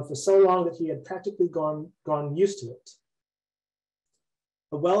gone on for so long that he had practically gone used to it.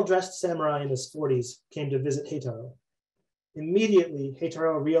 A well-dressed samurai in his 40s came to visit Heitaro. Immediately,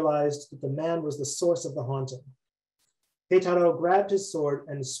 Heitaro realized that the man was the source of the haunting. Heitaro grabbed his sword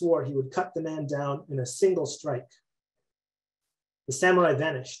and swore he would cut the man down in a single strike. The samurai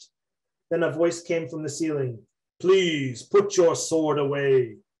vanished. Then a voice came from the ceiling. "Please put your sword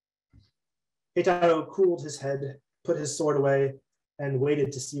away." Heitaro cooled his head, put his sword away, and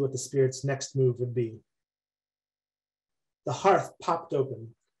waited to see what the spirit's next move would be. The hearth popped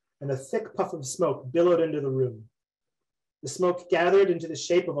open, and a thick puff of smoke billowed into the room. The smoke gathered into the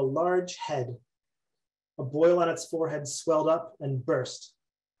shape of a large head. A boil on its forehead swelled up and burst.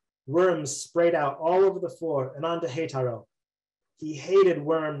 Worms sprayed out all over the floor and onto Heitaro. He hated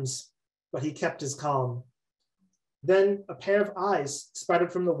worms, but he kept his calm. Then a pair of eyes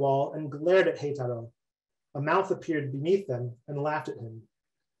sprouted from the wall and glared at Heitaro. A mouth appeared beneath them and laughed at him.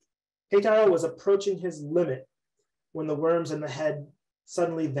 Heitaro was approaching his limit when the worms in the head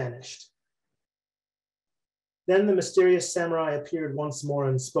suddenly vanished. Then the mysterious samurai appeared once more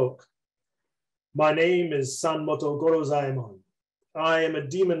and spoke. "My name is Sanmoto Gorozaemon. I am a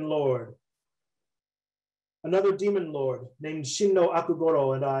demon lord. Another demon lord named Shinno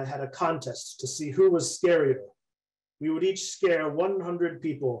Akugoro and I had a contest to see who was scarier. We would each scare 100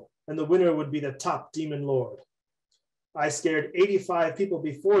 people, and the winner would be the top demon lord. I scared 85 people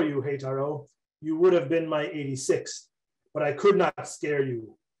before you, Heitaro. You would have been my 86th, but I could not scare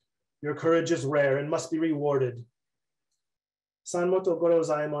you. Your courage is rare and must be rewarded." Sanmoto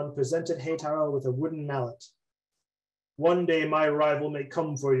Gorozaemon presented Heitaro with a wooden mallet. "One day my rival may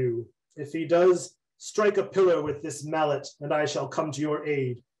come for you. If he does, strike a pillar with this mallet and I shall come to your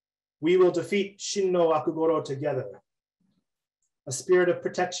aid. We will defeat Shinno Akugoro together." A spirit of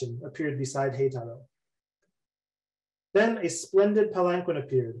protection appeared beside Heitaro. Then a splendid palanquin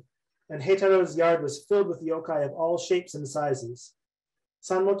appeared, and Heitaro's yard was filled with yokai of all shapes and sizes.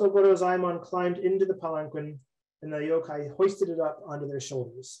 Sanmoto Gorozaemon climbed into the palanquin, and the yokai hoisted it up onto their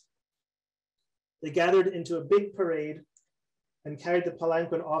shoulders. They gathered into a big parade and carried the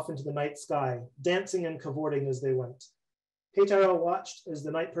palanquin off into the night sky, dancing and cavorting as they went. Heitaro watched as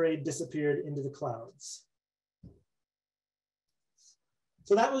the night parade disappeared into the clouds.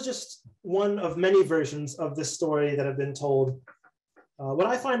 So that was just one of many versions of this story that have been told. What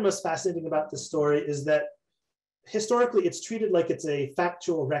I find most fascinating about this story is that historically it's treated like it's a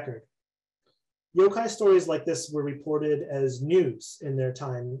factual record. Yokai stories like this were reported as news in their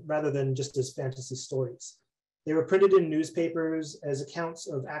time rather than just as fantasy stories. They were printed in newspapers as accounts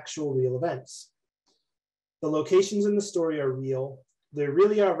of actual real events. The locations in the story are real. There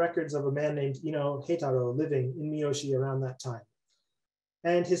really are records of a man named Ino Heitaro living in Miyoshi around that time.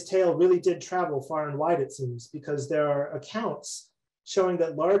 And his tale really did travel far and wide, it seems, because there are accounts showing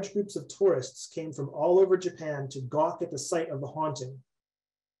that large groups of tourists came from all over Japan to gawk at the site of the haunting.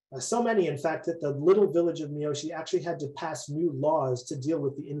 So many, in fact, that the little village of Miyoshi actually had to pass new laws to deal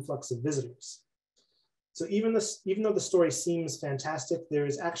with the influx of visitors. So even though the story seems fantastic, there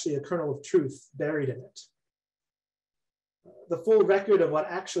is actually a kernel of truth buried in it. The full record of what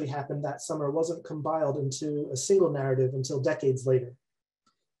actually happened that summer wasn't compiled into a single narrative until decades later,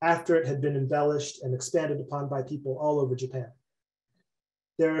 after it had been embellished and expanded upon by people all over Japan.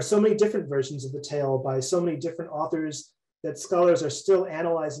 There are so many different versions of the tale by so many different authors that scholars are still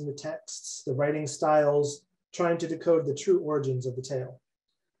analyzing the texts, the writing styles, trying to decode the true origins of the tale.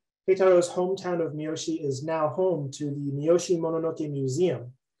 Heitaro's hometown of Miyoshi is now home to the Miyoshi Mononoke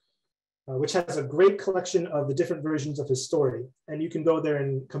Museum, which has a great collection of the different versions of his story, and you can go there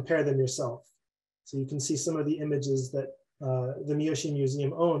and compare them yourself. So you can see some of the images that the Miyoshi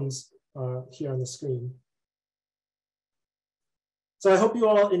Museum owns here on the screen. So I hope you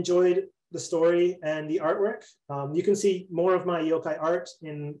all enjoyed the story and the artwork. You can see more of my yokai art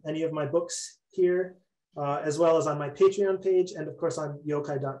in any of my books here, as well as on my Patreon page and of course on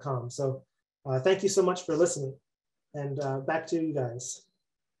yokai.com. So thank you so much for listening, and back to you guys.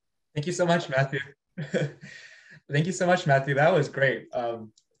 Thank you so much, Matthew. Thank you so much, Matthew. That was great.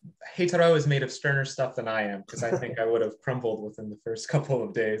 Heitaro is made of sterner stuff than I am, because I think I would have crumbled within the first couple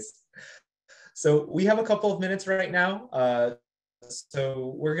of days. So we have a couple of minutes right now.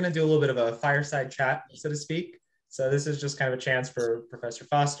 So we're going to do a little bit of a fireside chat, so to speak. So this is just kind of a chance for Professor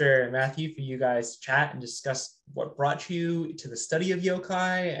Foster and Matthew for you guys to chat and discuss what brought you to the study of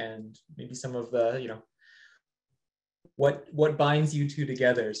yokai, and maybe some of the, you know, what binds you two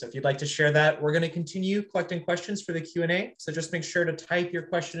together. So if you'd like to share that, we're going to continue collecting questions for the Q&A. So just make sure to type your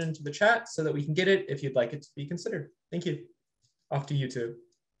question into the chat so that we can get it if you'd like it to be considered. Thank you. Off to you two.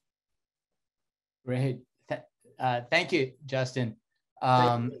 Great. Thank you, Justin.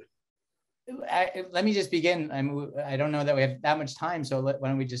 Let me just begin. I don't know that we have that much time, so why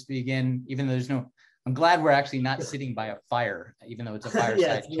don't we just begin, even though there's no, I'm glad we're actually not sitting by a fire, even though it's a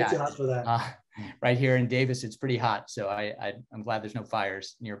fireside yeah, chat. too hot for that. Right here in Davis, it's pretty hot, so I'm glad there's no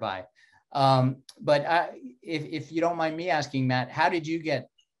fires nearby. But if you don't mind me asking, Matt, how did you get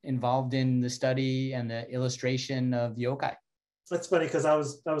involved in the study and the illustration of yokai? That's funny, because I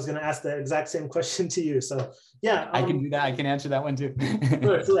was going to ask the exact same question to you. So yeah, I can do that. I can answer that one too.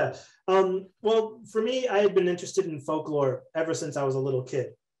 Sure, yeah. Well, for me, I had been interested in folklore ever since I was a little kid.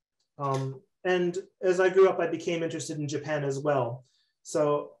 And as I grew up, I became interested in Japan as well.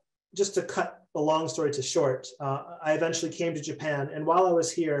 So just to cut a long story to short, I eventually came to Japan. And while I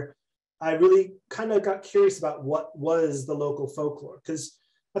was here, I really kind of got curious about what was the local folklore, because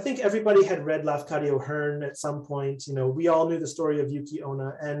I think everybody had read Lafcadio Hearn at some point. You know, we all knew the story of Yuki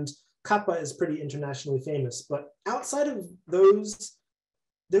Onna, and Kappa is pretty internationally famous. But outside of those,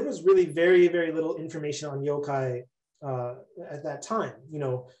 there was really very, very little information on yokai at that time. You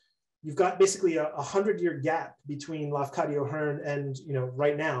know, you've got basically a 100-year gap between Lafcadio Hearn and, you know,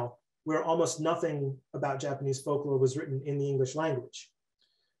 right now, where almost nothing about Japanese folklore was written in the English language.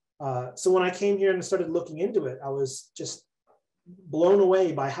 So when I came here and started looking into it, I was just blown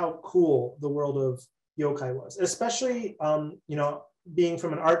away by how cool the world of yokai was, especially, you know, being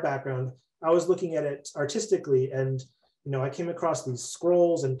from an art background. I was looking at it artistically, and, you know, I came across these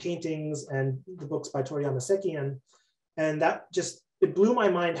scrolls and paintings and the books by Toriyama Sekian, and that just, it blew my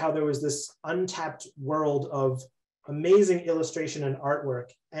mind how there was this untapped world of amazing illustration and artwork.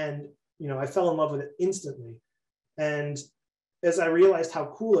 And, you know, I fell in love with it instantly. And as I realized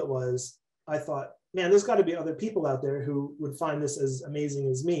how cool it was, I thought, man, there's got to be other people out there who would find this as amazing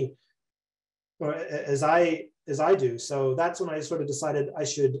as me, or as I do. So that's when I sort of decided I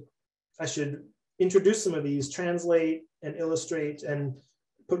should introduce some of these, translate and illustrate and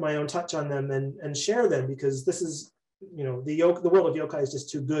put my own touch on them and share them, because this is, you know, the world of yokai is just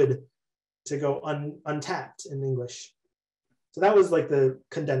too good to go untapped in English. So that was like the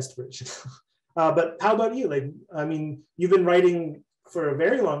condensed version. But how about you? Like, I mean, you've been writing for a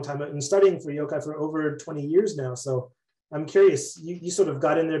very long time and studying for yokai for over 20 years now. So I'm curious, you sort of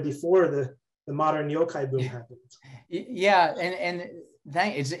got in there before the modern yokai boom happened. Yeah, and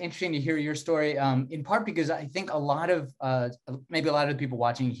it's interesting to hear your story, in part because I think a lot of, maybe a lot of the people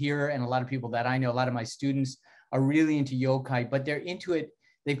watching here and a lot of people that I know, a lot of my students are really into yokai, but they're into it,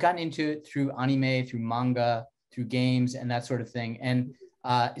 they've gotten into it through anime, through manga, through games and that sort of thing. And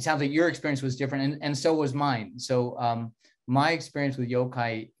it sounds like your experience was different, and so was mine. So my experience with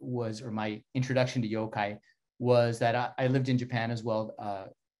yokai was, or my introduction to yokai was that I lived in Japan as well,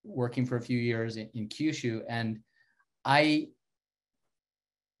 working for a few years in Kyushu, and I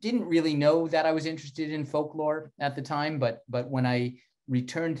didn't really know that I was interested in folklore at the time, but when I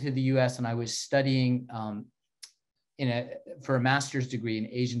returned to the US and I was studying for a master's degree in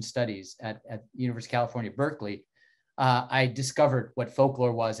Asian studies at University of California, Berkeley, I discovered what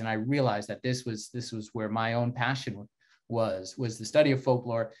folklore was, and I realized that this was where my own passion was the study of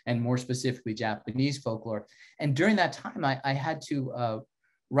folklore, and more specifically Japanese folklore. And during that time, I had to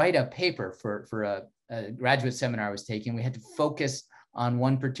write a paper for a graduate seminar I was taking. We had to focus on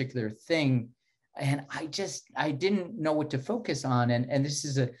one particular thing, and I didn't know what to focus on. And this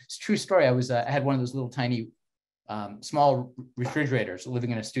is a true story. I had one of those little tiny small refrigerators,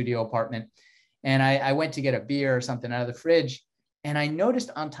 living in a studio apartment. And I went to get a beer or something out of the fridge, and I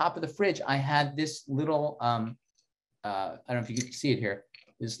noticed on top of the fridge, I had this little, I don't know if you can see it here,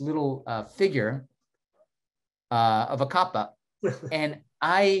 this little figure of a kappa. And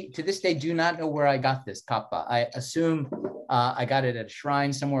I, to this day, do not know where I got this kappa. I assume I got it at a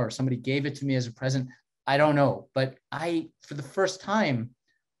shrine somewhere, or somebody gave it to me as a present. I don't know. But I, for the first time,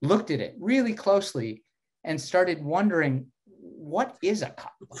 looked at it really closely and started wondering, what is a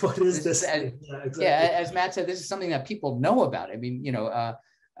kappa? What is this? Yeah, exactly. Yeah, as Matt said, this is something that people know about. I mean, you know,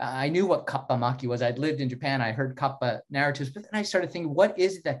 I knew what kappa maki was. I'd lived in Japan. I heard kappa narratives, but then I started thinking, what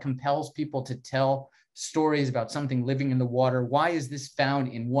is it that compels people to tell stories about something living in the water? Why is this found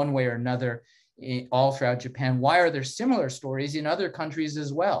in one way or another all throughout Japan? Why are there similar stories in other countries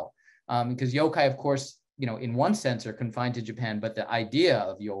as well? Because yokai, of course, you know, in one sense are confined to Japan, but the idea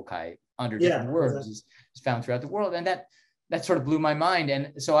of yokai under different words is found throughout the world. And that sort of blew my mind.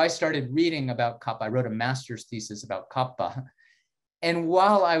 And so I started reading about kappa. I wrote a master's thesis about kappa. And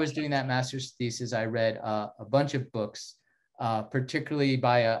while I was doing that master's thesis, I read a bunch of books, particularly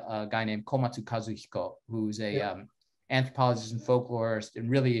by a guy named Komatsu Kazuhiko, who's a anthropologist and folklorist, and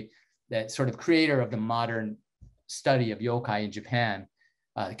really that sort of creator of the modern study of yokai in Japan,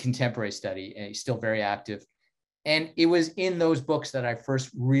 contemporary study, and he's still very active. And it was in those books that I first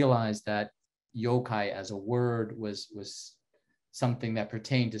realized that yokai as a word was something that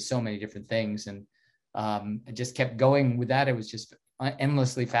pertained to so many different things. And I just kept going with that. It was just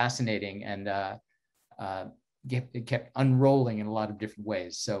endlessly fascinating, and it kept unrolling in a lot of different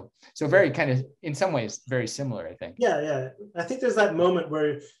ways. So very kind of, in some ways, very similar, I think. Yeah. I think there's that moment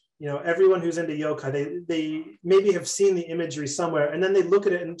where, you know, everyone who's into yokai, they maybe have seen the imagery somewhere, and then they look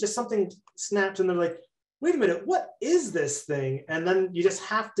at it and just something snaps and they're like, wait a minute, what is this thing? And then you just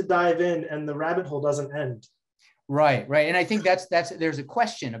have to dive in, and the rabbit hole doesn't end. Right. And I think that's there's a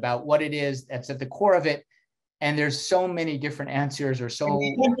question about what it is that's at the core of it. And there's so many different answers, or so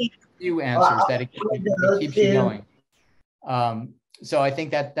few answers, that it keeps you going. So I think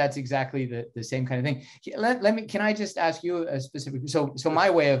that's exactly the same kind of thing. Can I just ask you a specific, so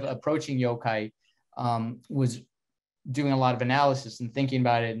my way of approaching yokai was doing a lot of analysis and thinking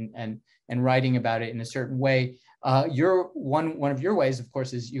about it and writing about it in a certain way. One of your ways, of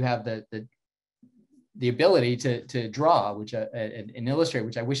course, is you have the ability to draw, which and illustrate,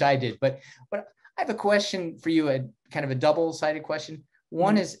 which I wish I did, but I have a question for you, a kind of a double-sided question.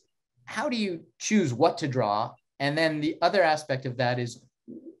 One is, how do you choose what to draw? And then the other aspect of that is,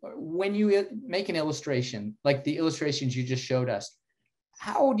 when you make an illustration, like the illustrations you just showed us,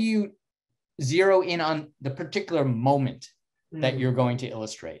 how do you zero in on the particular moment that you're going to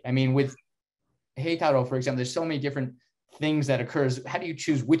illustrate? I mean, with Heitaro, for example, there's so many different things that occurs. How do you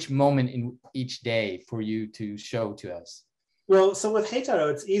choose which moment in each day for you to show to us? Well, so with Heitaro,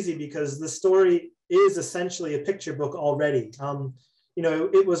 it's easy because the story is essentially a picture book already. You know,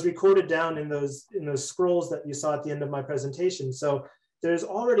 it was recorded down in those scrolls that you saw at the end of my presentation. So there's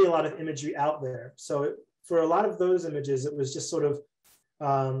already a lot of imagery out there. So for a lot of those images, it was just sort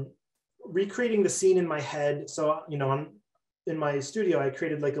of recreating the scene in my head. So, you know, in my studio, I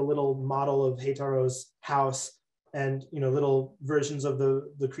created like a little model of Heitaro's house, and, you know, little versions of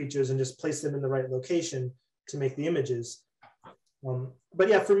the creatures, and just place them in the right location to make the images. But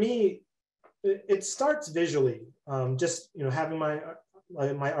yeah, for me, it starts visually. Just, you know, having my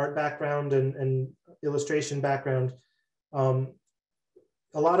art background and illustration background. A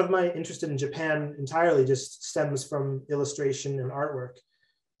lot of my interest in Japan entirely just stems from illustration and artwork.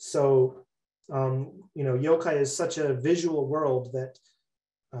 So, you know, yokai is such a visual world that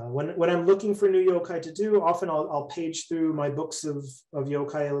when I'm looking for new yokai to do, often I'll page through my books of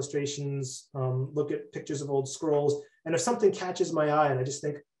yokai illustrations, look at pictures of old scrolls, and if something catches my eye and I just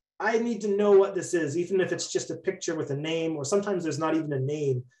think, I need to know what this is, even if it's just a picture with a name, or sometimes there's not even a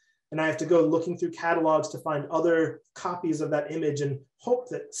name, and I have to go looking through catalogs to find other copies of that image and hope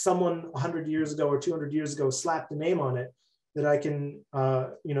that someone 100 years ago or 200 years ago slapped a name on it, that I can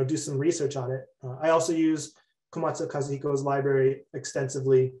you know, do some research on it. I also use Komatsu Kazuhiko's library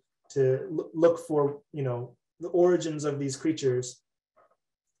extensively to look for, you know, the origins of these creatures.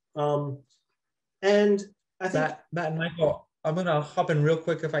 And I think Matt and Michael, I'm gonna hop in real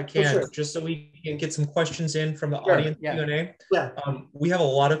quick if I can, just so we can get some questions in from the audience Q&A. Yeah. We have a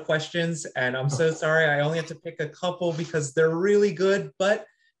lot of questions, and I'm so sorry I only have to pick a couple because they're really good, but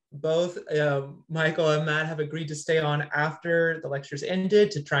both Michael and Matt have agreed to stay on after the lecture's ended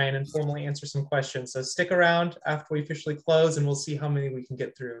to try and informally answer some questions. So stick around after we officially close, and we'll see how many we can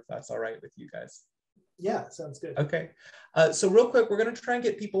get through, if that's all right with you guys. Yeah, sounds good. Okay. So real quick, we're going to try and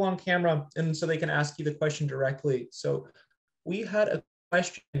get people on camera, and so they can ask you the question directly. So we had a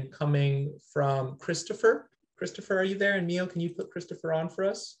question coming from Christopher. Christopher, are you there? And Mio, can you put Christopher on for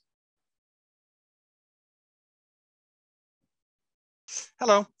us?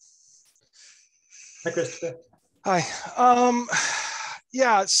 Hello. Hi, Christopher. Hi.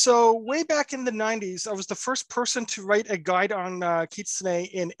 Yeah, so way back in the 90s, I was the first person to write a guide on kitsune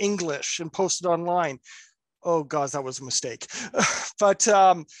in English and post it online. Oh, God, that was a mistake. But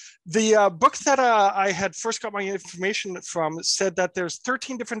the book that I had first got my information from said that there's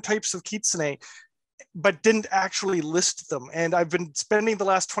 13 different types of kitsune, but didn't actually list them. And I've been spending the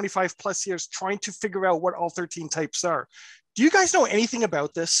last 25 plus years trying to figure out what all 13 types are. Do you guys know anything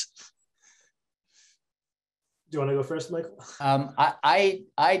about this? Do you want to go first, Michael?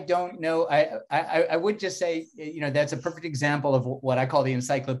 I don't know. I would just say, you know, that's a perfect example of what I call the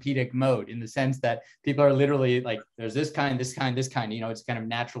encyclopedic mode, in the sense that people are literally like, there's this kind, this kind, this kind, you know, it's kind of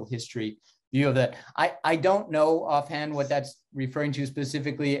natural history view of that. I don't know offhand what that's referring to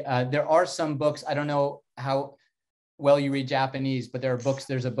specifically. There are some books, I don't know how well you read Japanese, but there are books.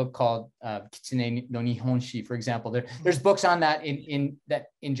 There's a book called Kitsune no Nihonshi, for example. There's books on that in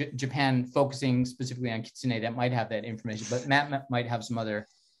Japan, focusing specifically on kitsune, that might have that information. But Matt might have some other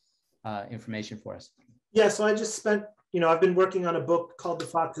information for us. Yeah, so I just spent, you know, I've been working on a book called The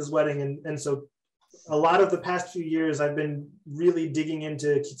Fox's Wedding, and so a lot of the past few years I've been really digging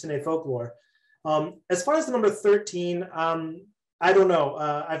into kitsune folklore. As far as the number 13, I don't know.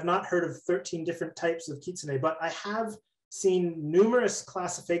 I've not heard of 13 different types of kitsune, but I have seen numerous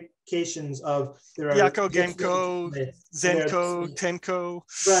classifications of there are Yako, Genko, Zenko, Tenko.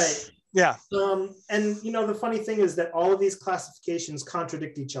 Right. Yeah. And you know, the funny thing is that all of these classifications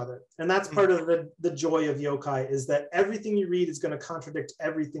contradict each other. And that's part of the joy of yokai, is that everything you read is going to contradict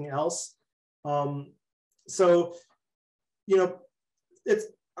everything else. So, you know,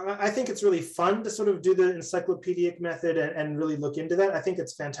 I think it's really fun to sort of do the encyclopedic method and really look into that. I think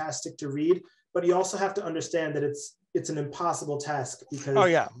it's fantastic to read, but you also have to understand that it's an impossible task,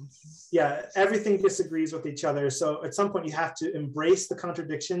 because everything disagrees with each other. So at some point you have to embrace the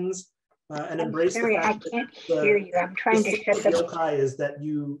contradictions and embrace the fact I can't hear you. I'm trying to shut the yokai is that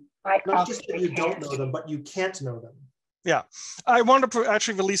you not just that you don't know them, but you can't know them. Yeah, I wanted to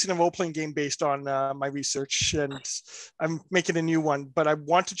actually releasing a role-playing game based on my research, and I'm making a new one, but I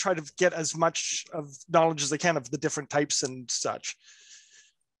want to try to get as much of knowledge as I can of the different types and such.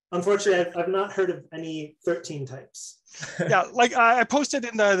 Unfortunately, I've not heard of any 13 types. Yeah, like I posted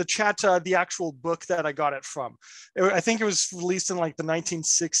in the chat the actual book that I got it from. I think it was released in like the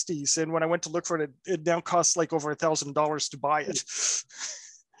 1960s, and when I went to look for it, it now costs like over $1,000 to buy it.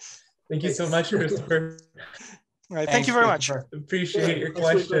 Thank you so much, Christopher. All right, thank you very much. Appreciate your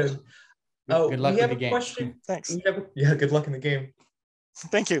question. Good luck we with have the a game. question. Thanks. Good luck in the game.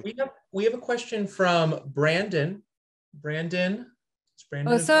 Thank you. We have a question from Brandon. Brandon. Is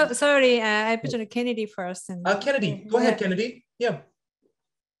Brandon sorry, I put Kennedy first. And Kennedy, go ahead, Kennedy. Yeah.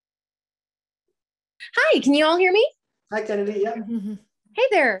 Hi, can you all hear me? Hi, Kennedy. Yeah. Hey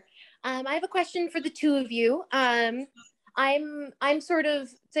there. I have a question for the two of you. I'm sort of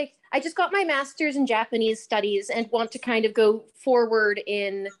like, I just got my master's in Japanese studies and want to kind of go forward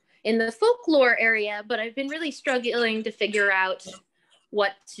in the folklore area, but I've been really struggling to figure out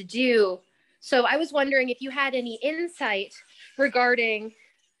what to do. So I was wondering if you had any insight regarding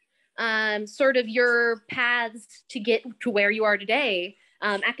sort of your paths to get to where you are today,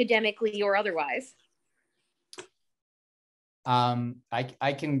 academically or otherwise.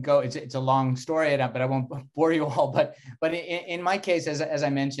 I can go. It's a long story, but I won't bore you all. But in my case, as I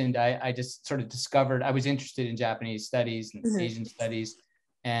mentioned, I just sort of discovered I was interested in Japanese studies and Asian studies,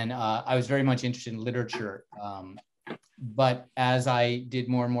 and I was very much interested in literature. But as I did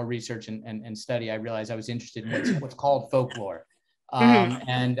more and more research and study, I realized I was interested in what's called folklore. But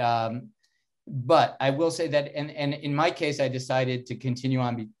I will say that, and in my case, I decided to continue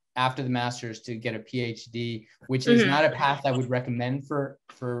on after the master's to get a PhD, which is not a path I would recommend for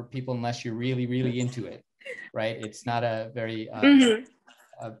people unless you're really, really into it, right? It's not a very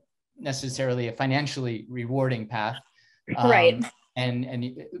necessarily a financially rewarding path. Right.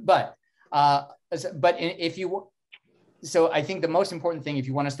 But if you, so I think the most important thing if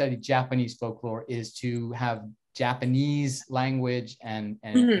you want to study Japanese folklore is to have Japanese language and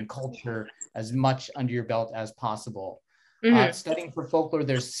culture as much under your belt as possible. Studying for folklore,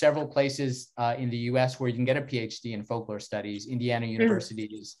 there's several places in the US where you can get a PhD in folklore studies. Indiana University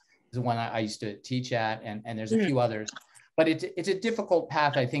is the one I used to teach at, and there's a few others. But it's a difficult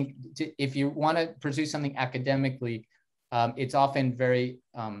path, I think, if you want to pursue something academically. It's often very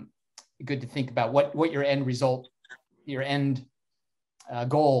good to think about what your end result, your end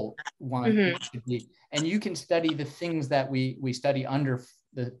goal should be. And you can study the things that we study under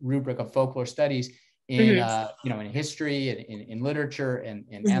the rubric of folklore studies in in history, in literature, and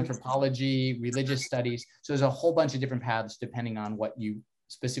in anthropology, religious studies. So there's a whole bunch of different paths depending on what you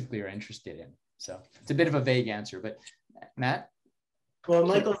specifically are interested in. So it's a bit of a vague answer, but Matt? Well,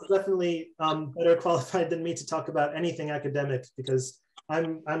 Michael is definitely better qualified than me to talk about anything academic because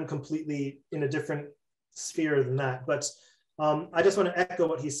I'm completely in a different sphere than that. But I just want to echo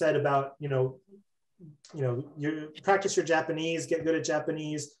what he said about, you you practice your Japanese, get good at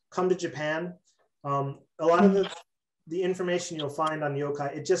Japanese, come to Japan. A lot of the information you'll find on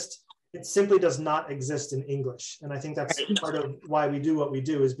yokai, it simply does not exist in English. And I think that's part of why we do what we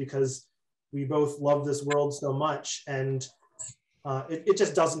do, is because we both love this world so much, and it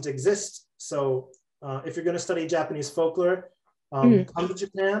just doesn't exist. So if you're going to study Japanese folklore, come to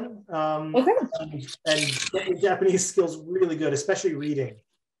Japan and get your Japanese skills really good, especially reading.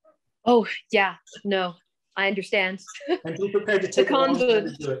 Oh, yeah, no, I understand. And be prepared to take a long time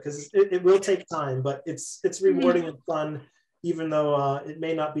to do it, because it will take time, but it's rewarding and fun, even though it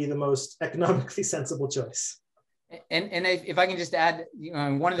may not be the most economically sensible choice. And if I can just add,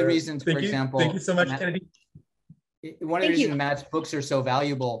 one of the reasons, for example, thank you so much, Kennedy. One of the reasons Matt's books are so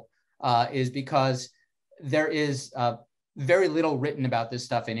valuable is because there is very little written about this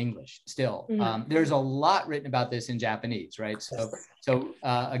stuff in English still. There's a lot written about this in Japanese, right? So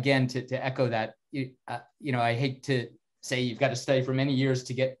again, to echo that, I hate to say you've got to study for many years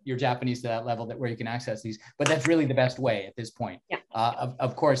to get your Japanese to that level where you can access these, but that's really the best way at this point. Yeah.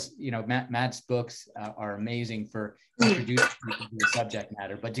 Of course, Matt's books are amazing for introducing people to the subject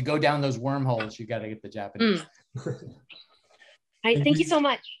matter, but to go down those wormholes, you got to get the Japanese. All right, thank you so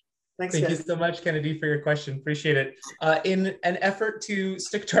much. Thank you so much, Kennedy, for your question. Appreciate it. In an effort to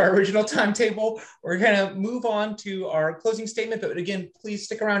stick to our original timetable, we're going to move on to our closing statement. But again, please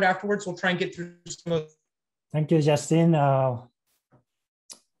stick around afterwards. We'll try and get through some of. Thank you, Justin.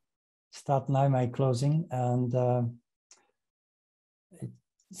 Start now my closing. And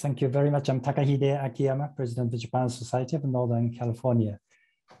thank you very much. I'm Takahide Akiyama, President of the Japan Society of Northern California.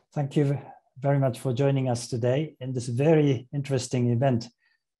 Thank you very much for joining us today in this very interesting event.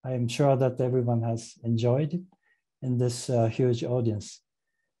 I am sure that everyone has enjoyed it in this huge audience.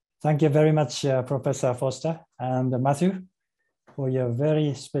 Thank you very much, Professor Foster and Matthew, for your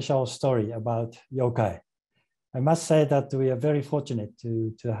very special story about yokai. I must say that we are very fortunate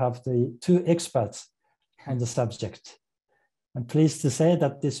to have the two experts on the subject. I'm pleased to say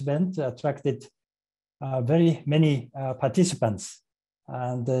that this event attracted very many participants,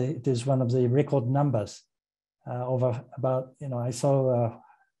 and it is one of the record numbers, over about, I saw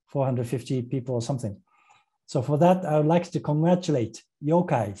 450 people or something. So for that, I would like to congratulate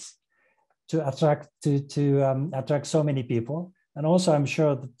yokais to attract so many people. And also I'm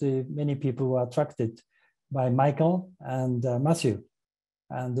sure that many people were attracted by Michael and Matthew.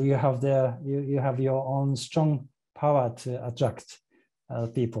 And you have your own strong power to attract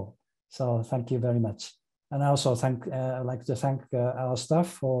people. So thank you very much. And I also I'd like to thank our staff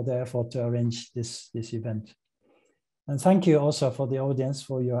for the effort to arrange this event. And thank you also for the audience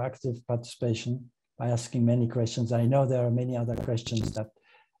for your active participation by asking many questions. I know there are many other questions that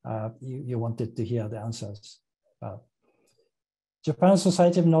you wanted to hear the answers about. Japan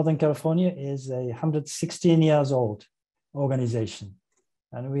Society of Northern California is a 116 years old organization,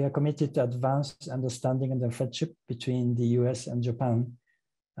 and we are committed to advance understanding and the friendship between the US and Japan.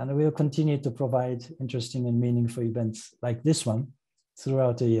 And we will continue to provide interesting and meaningful events like this one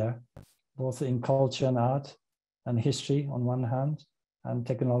throughout the year, both in culture and art, and history on one hand, and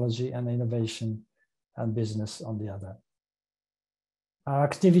technology and innovation and business on the other. Our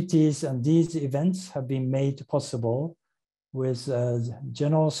activities and these events have been made possible with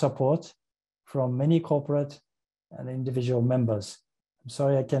general support from many corporate and individual members. I'm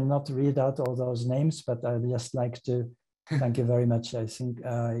sorry I cannot read out all those names, but I'd just like to thank you very much. I think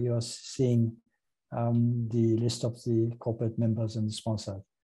you're seeing the list of the corporate members and sponsors.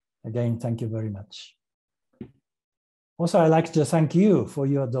 Again, thank you very much. Also, I'd like to thank you for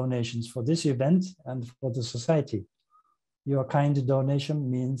your donations for this event and for the society. Your kind donation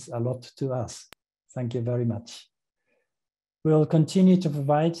means a lot to us. Thank you very much. We'll continue to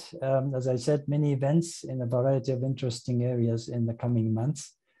provide, as I said, many events in a variety of interesting areas in the coming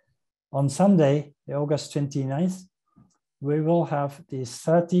months. On Sunday, August 29th, we will have the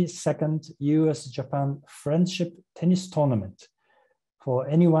 32nd US-Japan Friendship Tennis Tournament for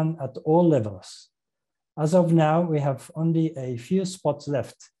anyone at all levels. As of now, we have only a few spots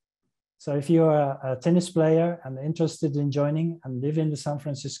left. So if you are a tennis player and interested in joining and live in the San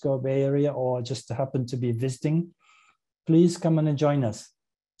Francisco Bay Area or just happen to be visiting, please come and join us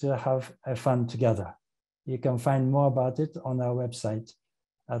to have a fun together. You can find more about it on our website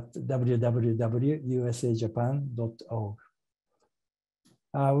at www.usajapan.org.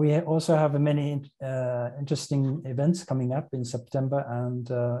 We also have many interesting events coming up in September and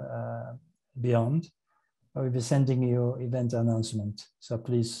beyond. I will be sending you event announcement, so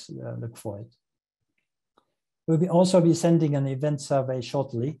please look for it. We'll also be sending an event survey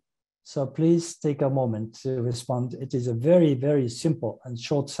shortly, so please take a moment to respond. It is a very, very simple and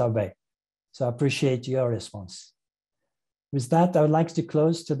short survey, so I appreciate your response. With that, I would like to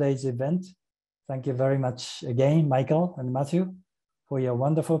close today's event. Thank you very much again, Michael and Matthew, for your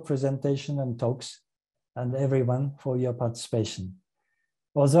wonderful presentation and talks, and everyone for your participation.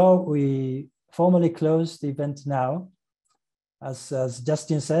 Although we formally close the event now, as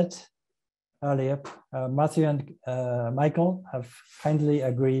Justin said earlier, Matthew and Michael have kindly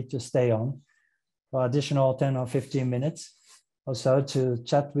agreed to stay on for additional 10 or 15 minutes or so to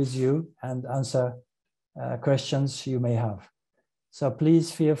chat with you and answer questions you may have. So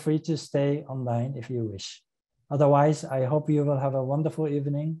please feel free to stay online if you wish. Otherwise, I hope you will have a wonderful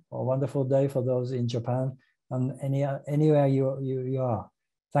evening or wonderful day for those in Japan and anywhere you are.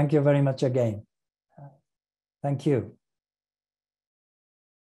 Thank you very much again. Thank you.